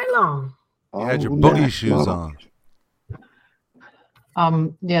 All night long. You had your boogie shoes on.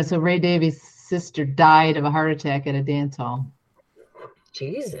 Yeah, so Ray Davies' sister died of a heart attack at a dance hall.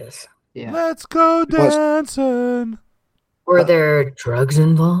 Jesus. Yeah. Let's go dancing. Were there drugs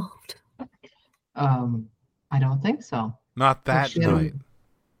involved? I don't think so. Not that night.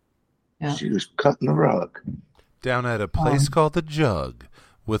 Yeah. She was cutting the rug. Down at a place called The Jug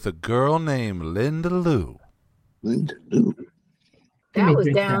with a girl named Linda Lou. Linda Lou. That was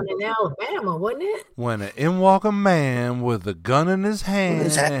down in Alabama, wasn't it? When in walked a man with a gun in his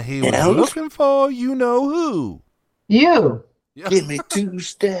hand, and he was Elf? looking for you know who. You. Yeah. Give me 2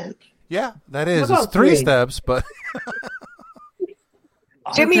 steps. Yeah, that is. What It's about 3 3? steps, but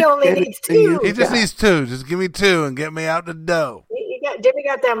Jimmy only needs 2. he just needs 2. Just give me 2 and get me out the door. Jimmy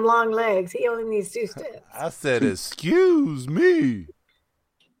got them long legs. He only needs 2 steps. I said, excuse me.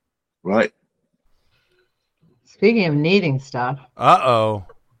 Right. Speaking of needing stuff. Uh-oh.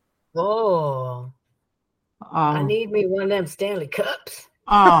 Oh. I need me one of them Stanley Cups.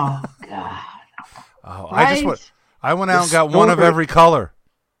 Oh, God. Oh, Right? I went out and got one of every color.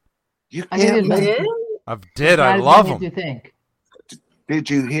 You I can't didn't make Did? I did. Not I as love many as them. you think. Did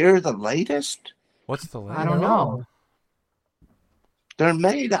you hear the latest? What's the latest? I don't know. They're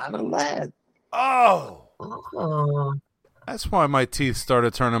made out of lead. Oh. Oh. That's why my teeth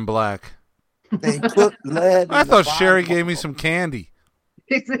started turning black. They put lead in I thought the Shari Bible. gave me some candy.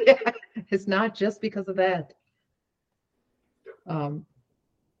 It's not just because of that.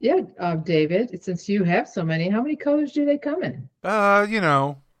 David, since you have so many, how many colors do they come in? A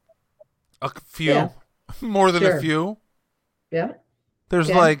few. Yeah. More than Sure. a few. Yeah. There's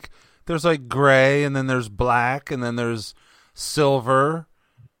Okay. like gray, and then there's black, and then there's silver.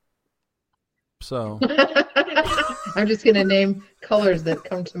 So I'm just going to name colors that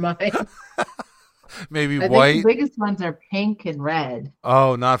come to mind. maybe I think white. the biggest ones are pink and red.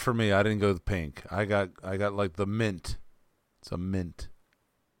 Oh, not for me. I didn't go with pink. I got like the mint. It's a mint.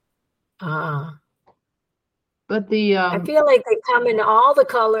 Uh-uh. But the I feel like they come in all the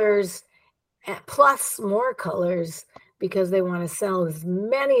colors plus more colors because they want to sell as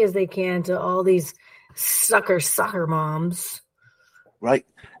many as they can to all these sucker moms. Right.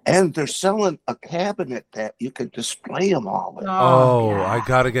 And they're selling a cabinet that you can display them all in. Oh, God. I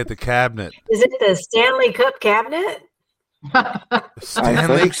got to get the cabinet. Is it the Stanley Cup cabinet?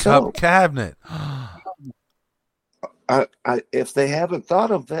 Stanley think Cup so. cabinet. If they haven't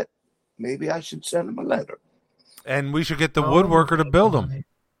thought of it, maybe I should send them a letter. And we should get the woodworker to build them.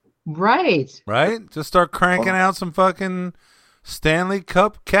 Right. Right? Just start cranking out some fucking Stanley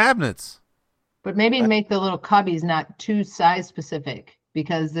Cup cabinets. But maybe make the little cubbies not too size specific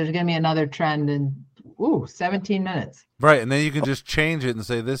because there's going to be another trend in 17 minutes. Right, and then you can just change it and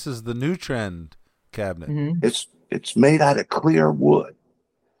say this is the new trend cabinet. Mm-hmm. It's made out of clear wood.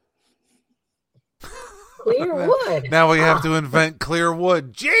 Clear wood. Now we have to invent clear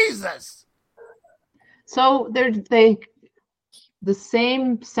wood. Jesus! So the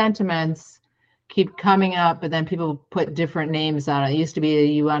same sentiments keep coming up, but then people put different names on it. It used to be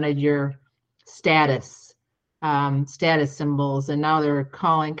you wanted your status symbols, and now they're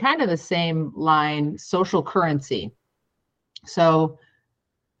calling kind of the same line social currency. So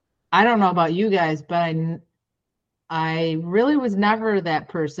I don't know about you guys, but I really was never that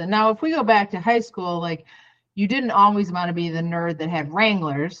person. Now, if we go back to high school, like you didn't always want to be the nerd that had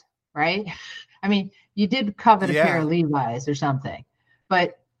Wranglers, right? I mean, you did covet a pair of Levi's or something,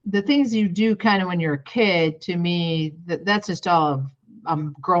 but the things you do kind of when you're a kid, to me, that's just all a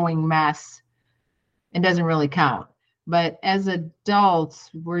growing mess and doesn't really count. But as adults,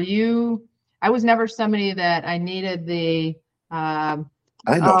 I was never somebody that I needed the, I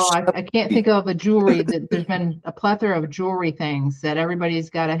can't think of the jewelry. There's been a plethora of jewelry things that everybody's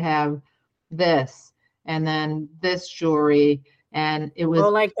got to have this and then this jewelry. And it was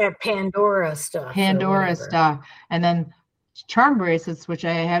like that Pandora stuff. And then charm bracelets, which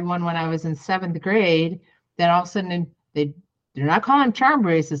I had one when I was in 7th grade. Then all of a sudden they're not calling charm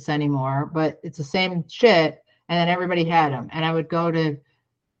bracelets anymore, but it's the same shit. And then everybody had them. And I would go to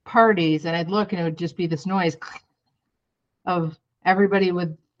parties and I'd look and it would just be this noise of everybody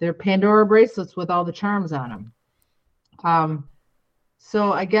with their Pandora bracelets with all the charms on them.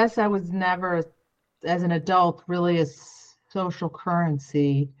 So I guess I was never, as an adult, really a social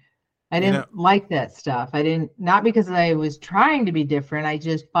currency. I didn't like that stuff. Not because I was trying to be different. I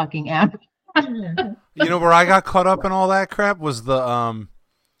just fucking am. You know where I got caught up in all that crap was the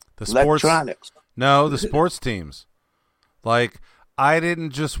sports. Electronics. No, the sports teams. Like I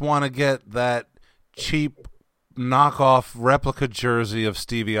didn't just want to get that cheap knockoff replica jersey of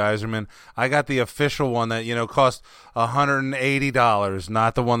Stevie Eiserman. I got the official one that, cost $180,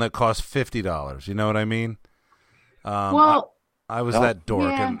 not the one that cost $50. You know what I mean? Well, I was that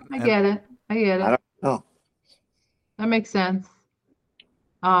dork. Yeah, I get it. I don't know. That makes sense.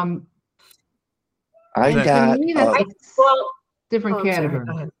 I got different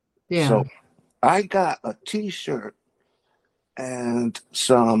category. Yeah. So I got a T-shirt and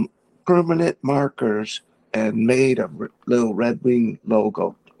some permanent markers and made a little Red Wing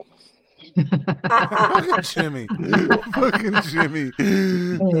logo. Fucking Jimmy. Fucking Jimmy.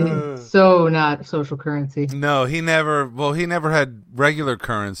 So not social currency. No, he never had regular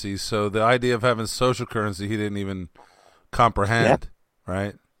currency, so the idea of having social currency he didn't even comprehend,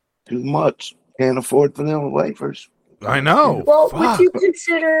 right? Too much. Can't afford vanilla wafers. I know. Well, would you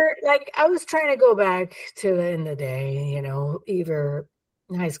consider, I was trying to go back to in the day, either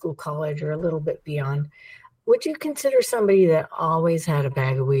high school, college, or a little bit beyond. Would you consider somebody that always had a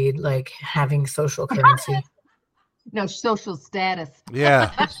bag of weed, having social currency? No, social status.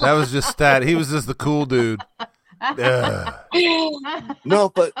 Yeah, that was just stat. He was just the cool dude. No,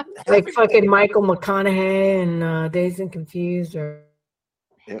 but fucking Michael McConaughey and Dazed and Confused, or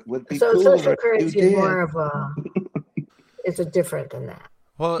it would be so. cool Social currency is more of a. It's a different than that.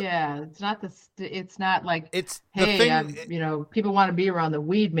 Well, yeah, it's not it's not like it's hey, people want to be around the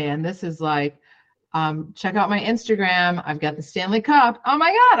weed man. This is like, check out my Instagram. I've got the Stanley Cup. Oh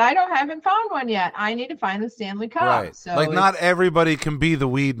my God, haven't found one yet. I need to find the Stanley Cup. Right. So not everybody can be the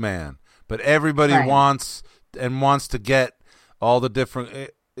weed man, but everybody wants to get all the different.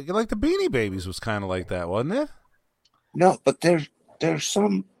 Like the Beanie Babies was kind of like that, wasn't it? No, but there's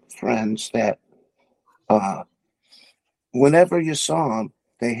some friends that, whenever you saw them,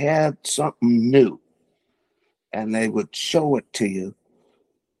 they had something new, and they would show it to you.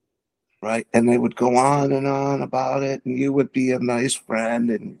 Right. And they would go on and on about it. And you would be a nice friend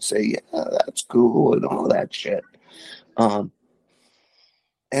and say, yeah, that's cool and all that shit. And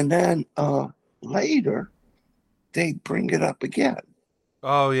then later, they'd bring it up again.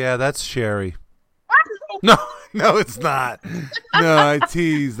 Oh, yeah, that's Shari. No, it's not. No, I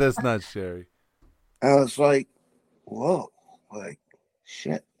tease. That's not Shari. I was like, whoa,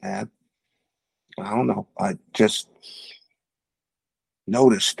 shit, man. I don't know. I just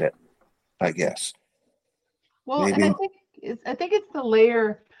noticed it. I guess. Well, maybe. And I think it's the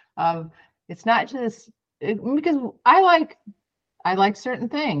layer of, it's not just because I like certain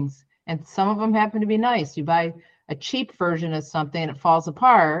things, and some of them happen to be nice. You buy a cheap version of something, it falls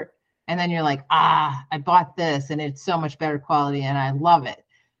apart, and then you're like, I bought this, and it's so much better quality, and I love it.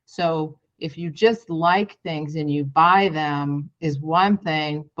 So if you just like things and you buy them is one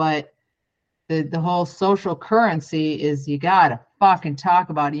thing, but the whole social currency is you gotta fucking talk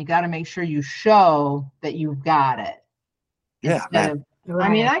about it. You gotta make sure you show that you've got it. Yeah.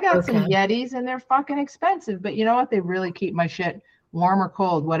 I got some Yetis and they're fucking expensive, but you know what? They really keep my shit warm or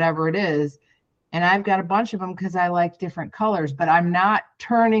cold, whatever it is. And I've got a bunch of them because I like different colors, but I'm not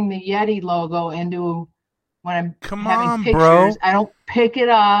turning the Yeti logo into when I'm having pictures. Bro. I don't pick it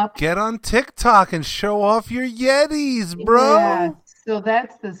up. Get on TikTok and show off your Yetis, bro. Yeah. So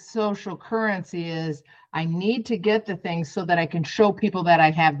that's the social currency is I need to get the thing so that I can show people that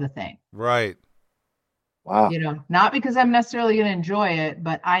I have the thing. Right. Wow. Not because I'm necessarily going to enjoy it,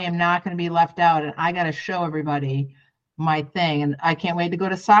 but I am not going to be left out, and I got to show everybody my thing. And I can't wait to go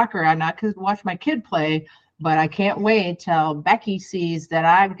to soccer. I'm not going to watch my kid play, but I can't wait till Becky sees that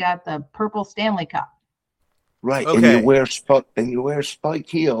I've got the purple Stanley Cup. Right. Okay. And you wear spike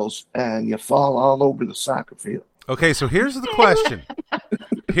heels and you fall all over the soccer field. Okay, so here's the question.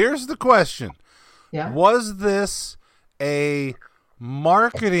 Yeah. Was this a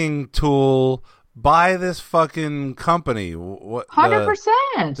marketing tool by this fucking company?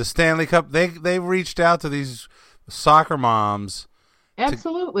 100%. The Stanley Cup. They reached out to these soccer moms.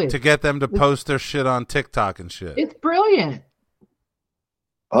 Absolutely. To get them to post their shit on TikTok and shit. It's brilliant.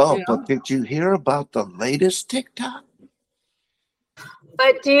 Oh, but did you hear about the latest TikTok?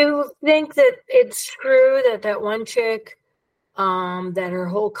 But do you think that it's true that one chick, that her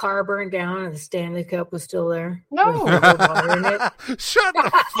whole car burned down and the Stanley Cup was still there? No. Shut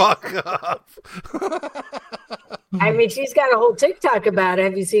the fuck up. I mean, she's got a whole TikTok about it.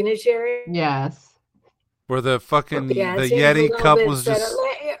 Have you seen it, Shari? Yes. Where the fucking the it Yeti cup was just...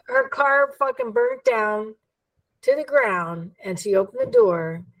 Her car fucking burnt down to the ground, and she opened the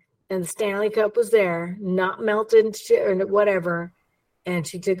door, and the Stanley Cup was there, not melted or whatever. And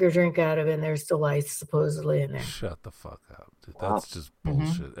she took her drink out of it, and there's still ice supposedly in there. Shut the fuck up, dude. That's just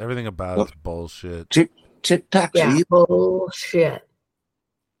bullshit. Everything about it's bullshit. TikTok's evil. Bullshit.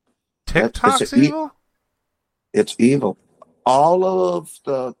 TikTok's evil? It's evil. All of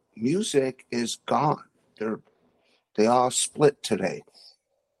the music is gone. They all split today.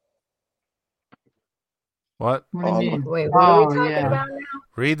 What What? do you mean? Wait, what are we talking yeah. about now?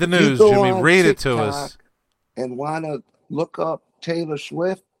 Read the If you news, go Jimmy. on Read it to us. TikTok and want to look up Taylor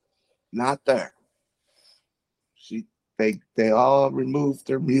Swift, not there. They all removed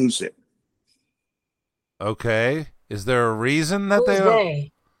their music. Okay. Is there a reason that Who's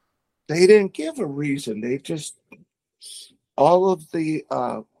they? They didn't give a reason. They just all of the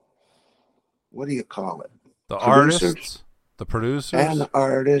what do you call it? The Producers artists, the producers, and the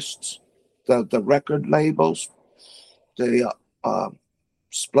artists, the record labels, they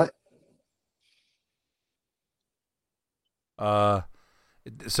split.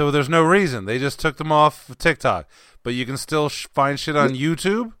 So there's no reason. They just took them off TikTok, but you can still find shit on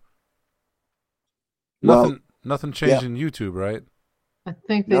YouTube. Nothing changed in YouTube, right? I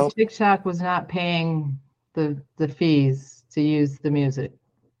think that TikTok was not paying the fees to use the music,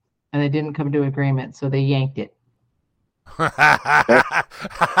 and they didn't come to agreement, so they yanked it. I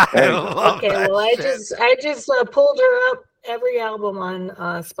just pulled her up. Every album on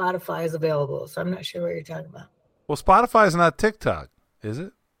Spotify is available, so I'm not sure what you're talking about. Well, Spotify is not TikTok, is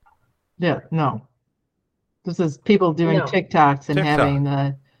it? Yeah, no. This is people doing TikToks and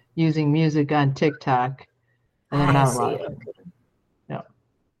having using music on TikTok, and they're not allowed. No.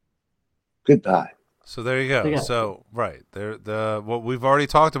 Goodbye. So there you go. So right there, what we've already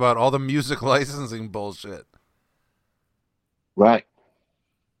talked about, all the music licensing bullshit. Right.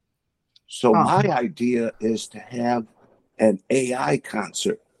 So my idea is to have an AI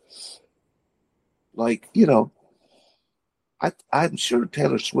concert. Like, I'm sure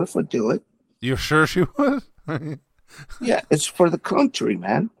Taylor Swift would do it. You're sure she would? Yeah, it's for the country,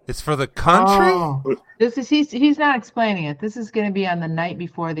 man. It's for the country? Oh. He's not explaining it. This is going to be on the night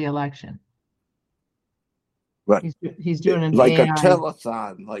before the election. Right. He's doing an like AI. a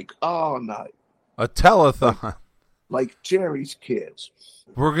telethon, like all night. A telethon. Like Jerry's kids.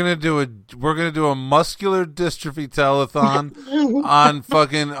 We're gonna do a muscular dystrophy telethon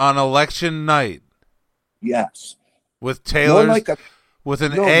on election night. Yes. With Taylor's with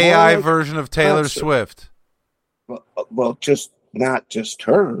an AI version of Taylor Swift. Well, not just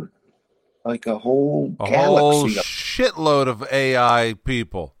her, like a whole galaxy, shitload of AI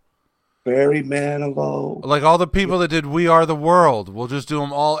people. Barry Manilow, like all the people that did "We Are the World." We'll just do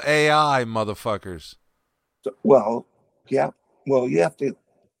them all AI, motherfuckers. Well, yeah. Well, you have to,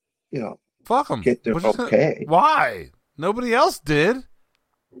 fuck them. Get their okay. Why? Nobody else did.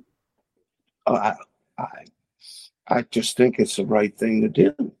 I just think it's the right thing to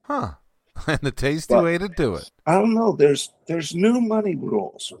do. Huh. And the tasty way to do it. I don't know. There's new money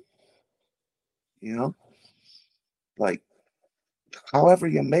rules. Like however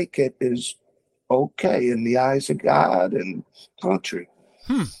you make it is okay in the eyes of God and country.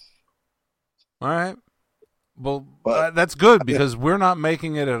 All right. Well, that's good because we're not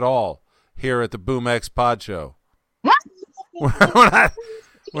making it at all here at the BoomX Pod Show.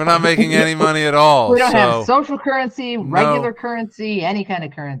 We're not making any money at all. We don't have social currency, regular currency, any kind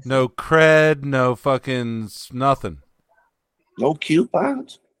of currency. No cred, no fucking nothing. No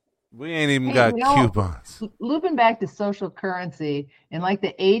coupons? We ain't even got coupons. Looping back to social currency, in like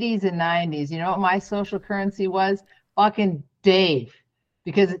the 80s and 90s, you know what my social currency was? Fucking Dave.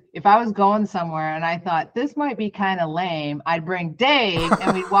 Because if I was going somewhere and I thought this might be kind of lame, I'd bring Dave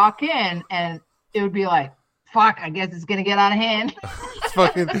and we'd walk in and it would be like, fuck, I guess it's going to get out of hand.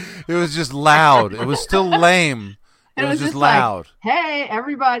 It was just loud. It was still lame. It was just loud. Like, hey,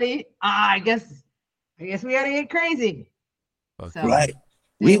 everybody. I guess we got to get crazy. Okay. So, right.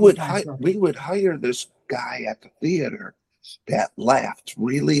 We would hire this guy at the theater that laughed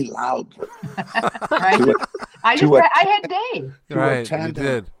really loudly. Right? I had Dave. Right, you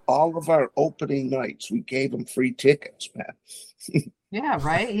did. All of our opening nights. We gave him free tickets, man. Yeah,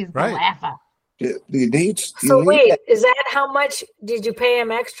 right? He's the laugher. Wait, is that how much did you pay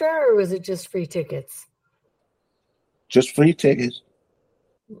him extra or was it just free tickets? Just free tickets.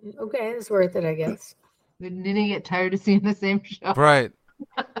 Okay, it's worth it, I guess. Didn't he get tired of seeing the same show? Right.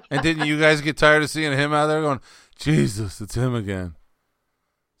 And didn't you guys get tired of seeing him out there going, Jesus, it's him again.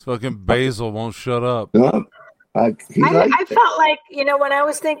 It's fucking Basil won't shut up. I felt like, when I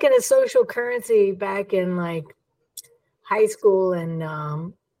was thinking of social currency back in like high school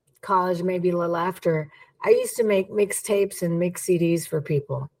and college, maybe a little after, I used to make mixtapes and mix CDs for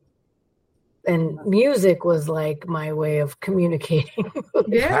people. And music was like my way of communicating.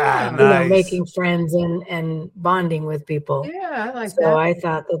 Nice. Making friends and bonding with people. Yeah, I like that. So I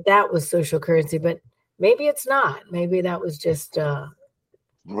thought that was social currency, but maybe it's not. Maybe that was just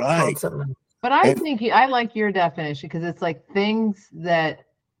right. something. But I think I like your definition because it's like things that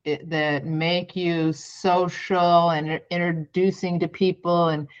make you social and introducing to people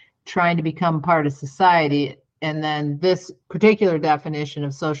and trying to become part of society. And then this particular definition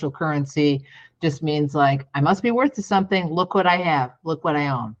of social currency just means like, I must be worth to something. Look what I have. Look what I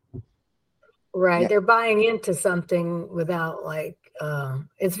own. Right. Yeah. They're buying into something without like,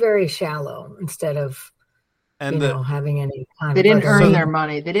 it's very shallow instead of, having any kind They didn't earn their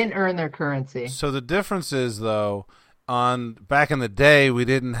money. They didn't earn their currency. So the difference is, though, back in the day, we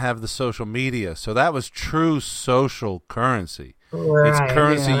didn't have the social media. So that was true social currency. Right. It's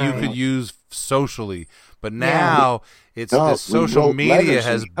currency you could use socially. But now the social media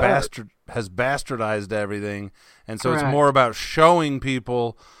has bastardized everything. And so it's more about showing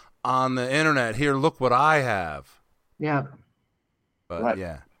people on the internet, here, look what I have. Yeah. But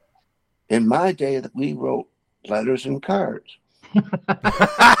in my day, we wrote letters and cards.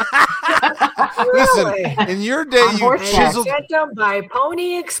 Listen, in your day, you chiseled sent them by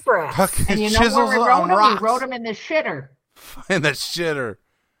Pony Express. And you know where we wrote them? We wrote them in the shitter. In the shitter,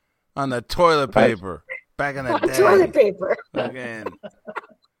 on the toilet paper. Back in the day. Toilet paper. Again.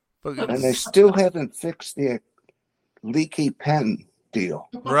 And they still haven't fixed the leaky pen deal.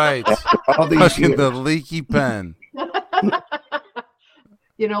 Right. All these years. The leaky pen.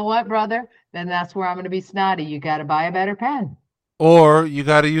 You know what, brother? Then that's where I'm going to be snotty. You got to buy a better pen. Or you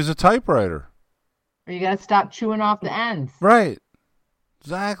got to use a typewriter. Or you got to stop chewing off the ends. Right.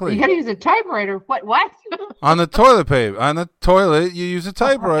 Exactly. You got to use a typewriter. What? On the toilet paper. On the toilet, you use a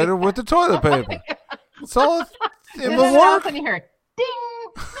typewriter with the toilet paper. It's all. It will work. And you hear ding.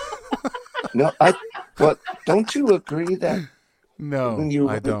 No, but don't you agree that no, when you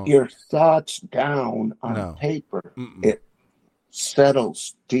I don't. Your thoughts down on paper, it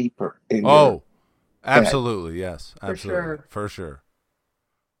settles deeper in your absolutely, yes. Absolutely. For sure.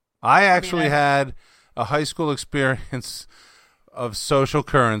 I actually had a high school experience of social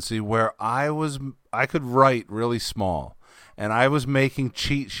currency where I could write really small. And I was making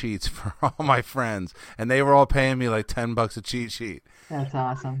cheat sheets for all my friends, and they were all paying me like $10 a cheat sheet. That's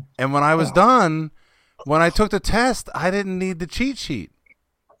awesome. And when I was done, when I took the test, I didn't need the cheat sheet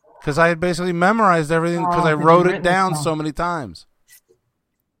because I had basically memorized everything because I wrote it down so many times.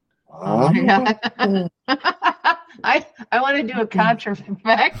 Oh my God. I want to do a contra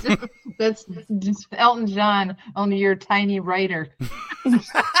fact. That's just Elton John, only you're a tiny writer.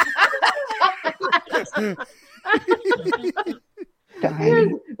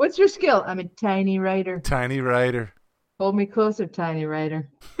 What's your skill? I'm a tiny writer. Tiny writer. Hold me closer, tiny writer.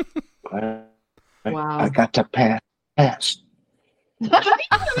 Wow. I got to pass. All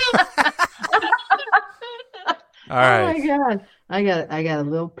right. Oh my God. I got a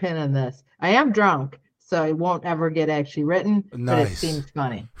little pin on this. I am drunk, so it won't ever get actually written. Nice. But it seems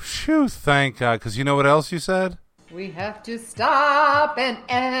funny. Phew, thank God. Because you know what else you said? We have to stop and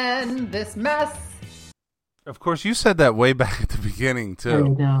end this mess. Of course, you said that way back at the beginning, too. I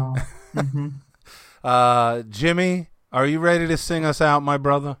know. Mm-hmm. Jimmy, are you ready to sing us out, my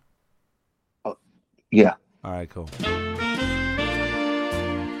brother? Yeah. All right, cool.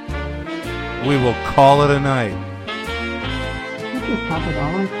 We will call it a night.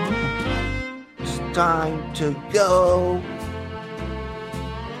 It's time to go.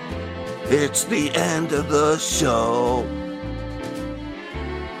 It's the end of the show.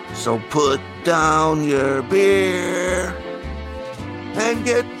 So put down your beer and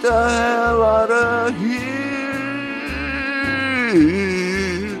get the hell out of here.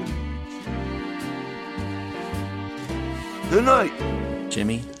 Good night.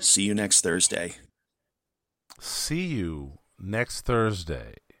 Jimmy, see you next Thursday. See you next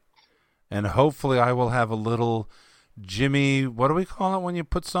Thursday. And hopefully I will have a little Jimmy, what do we call it when you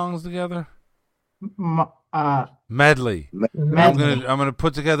put songs together? Medley. I'm gonna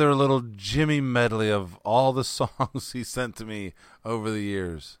put together a little Jimmy medley of all the songs he sent to me over the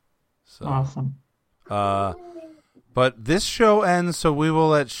years. So, awesome. But this show ends, so we will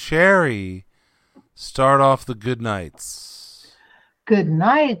let Shari start off the good nights. Good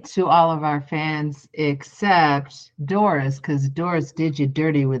night to all of our fans, except Doris, because Doris did you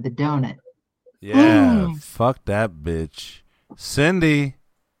dirty with the donut. Yeah, fuck that bitch. Cindy,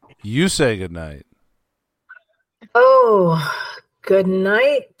 you say good night. Oh, good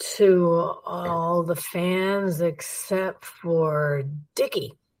night to all the fans except for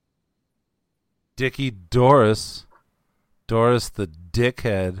Dickie. Dickie Doris. Doris the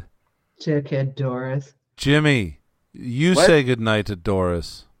dickhead. Dickhead Doris. Jimmy, you say good night to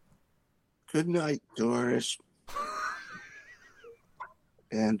Doris. Good night, Doris.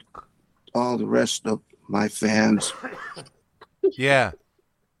 And all the rest of my fans. Yeah.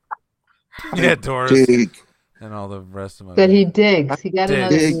 Yeah, Doris. Dig. And all the rest of my. But he digs. He got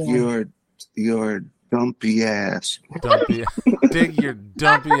another Dig DM. your dumpy ass. Dig your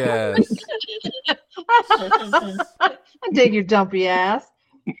dumpy ass. Dig your dumpy ass.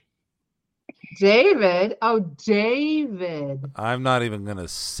 David. Oh, David. I'm not even going to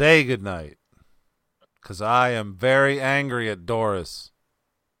say goodnight because I am very angry at Doris.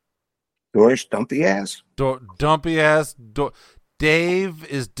 Doris, dumpy ass? Dumpy ass. Dave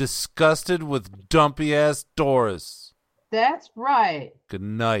is disgusted with dumpy ass Doris. That's right. Good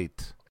night.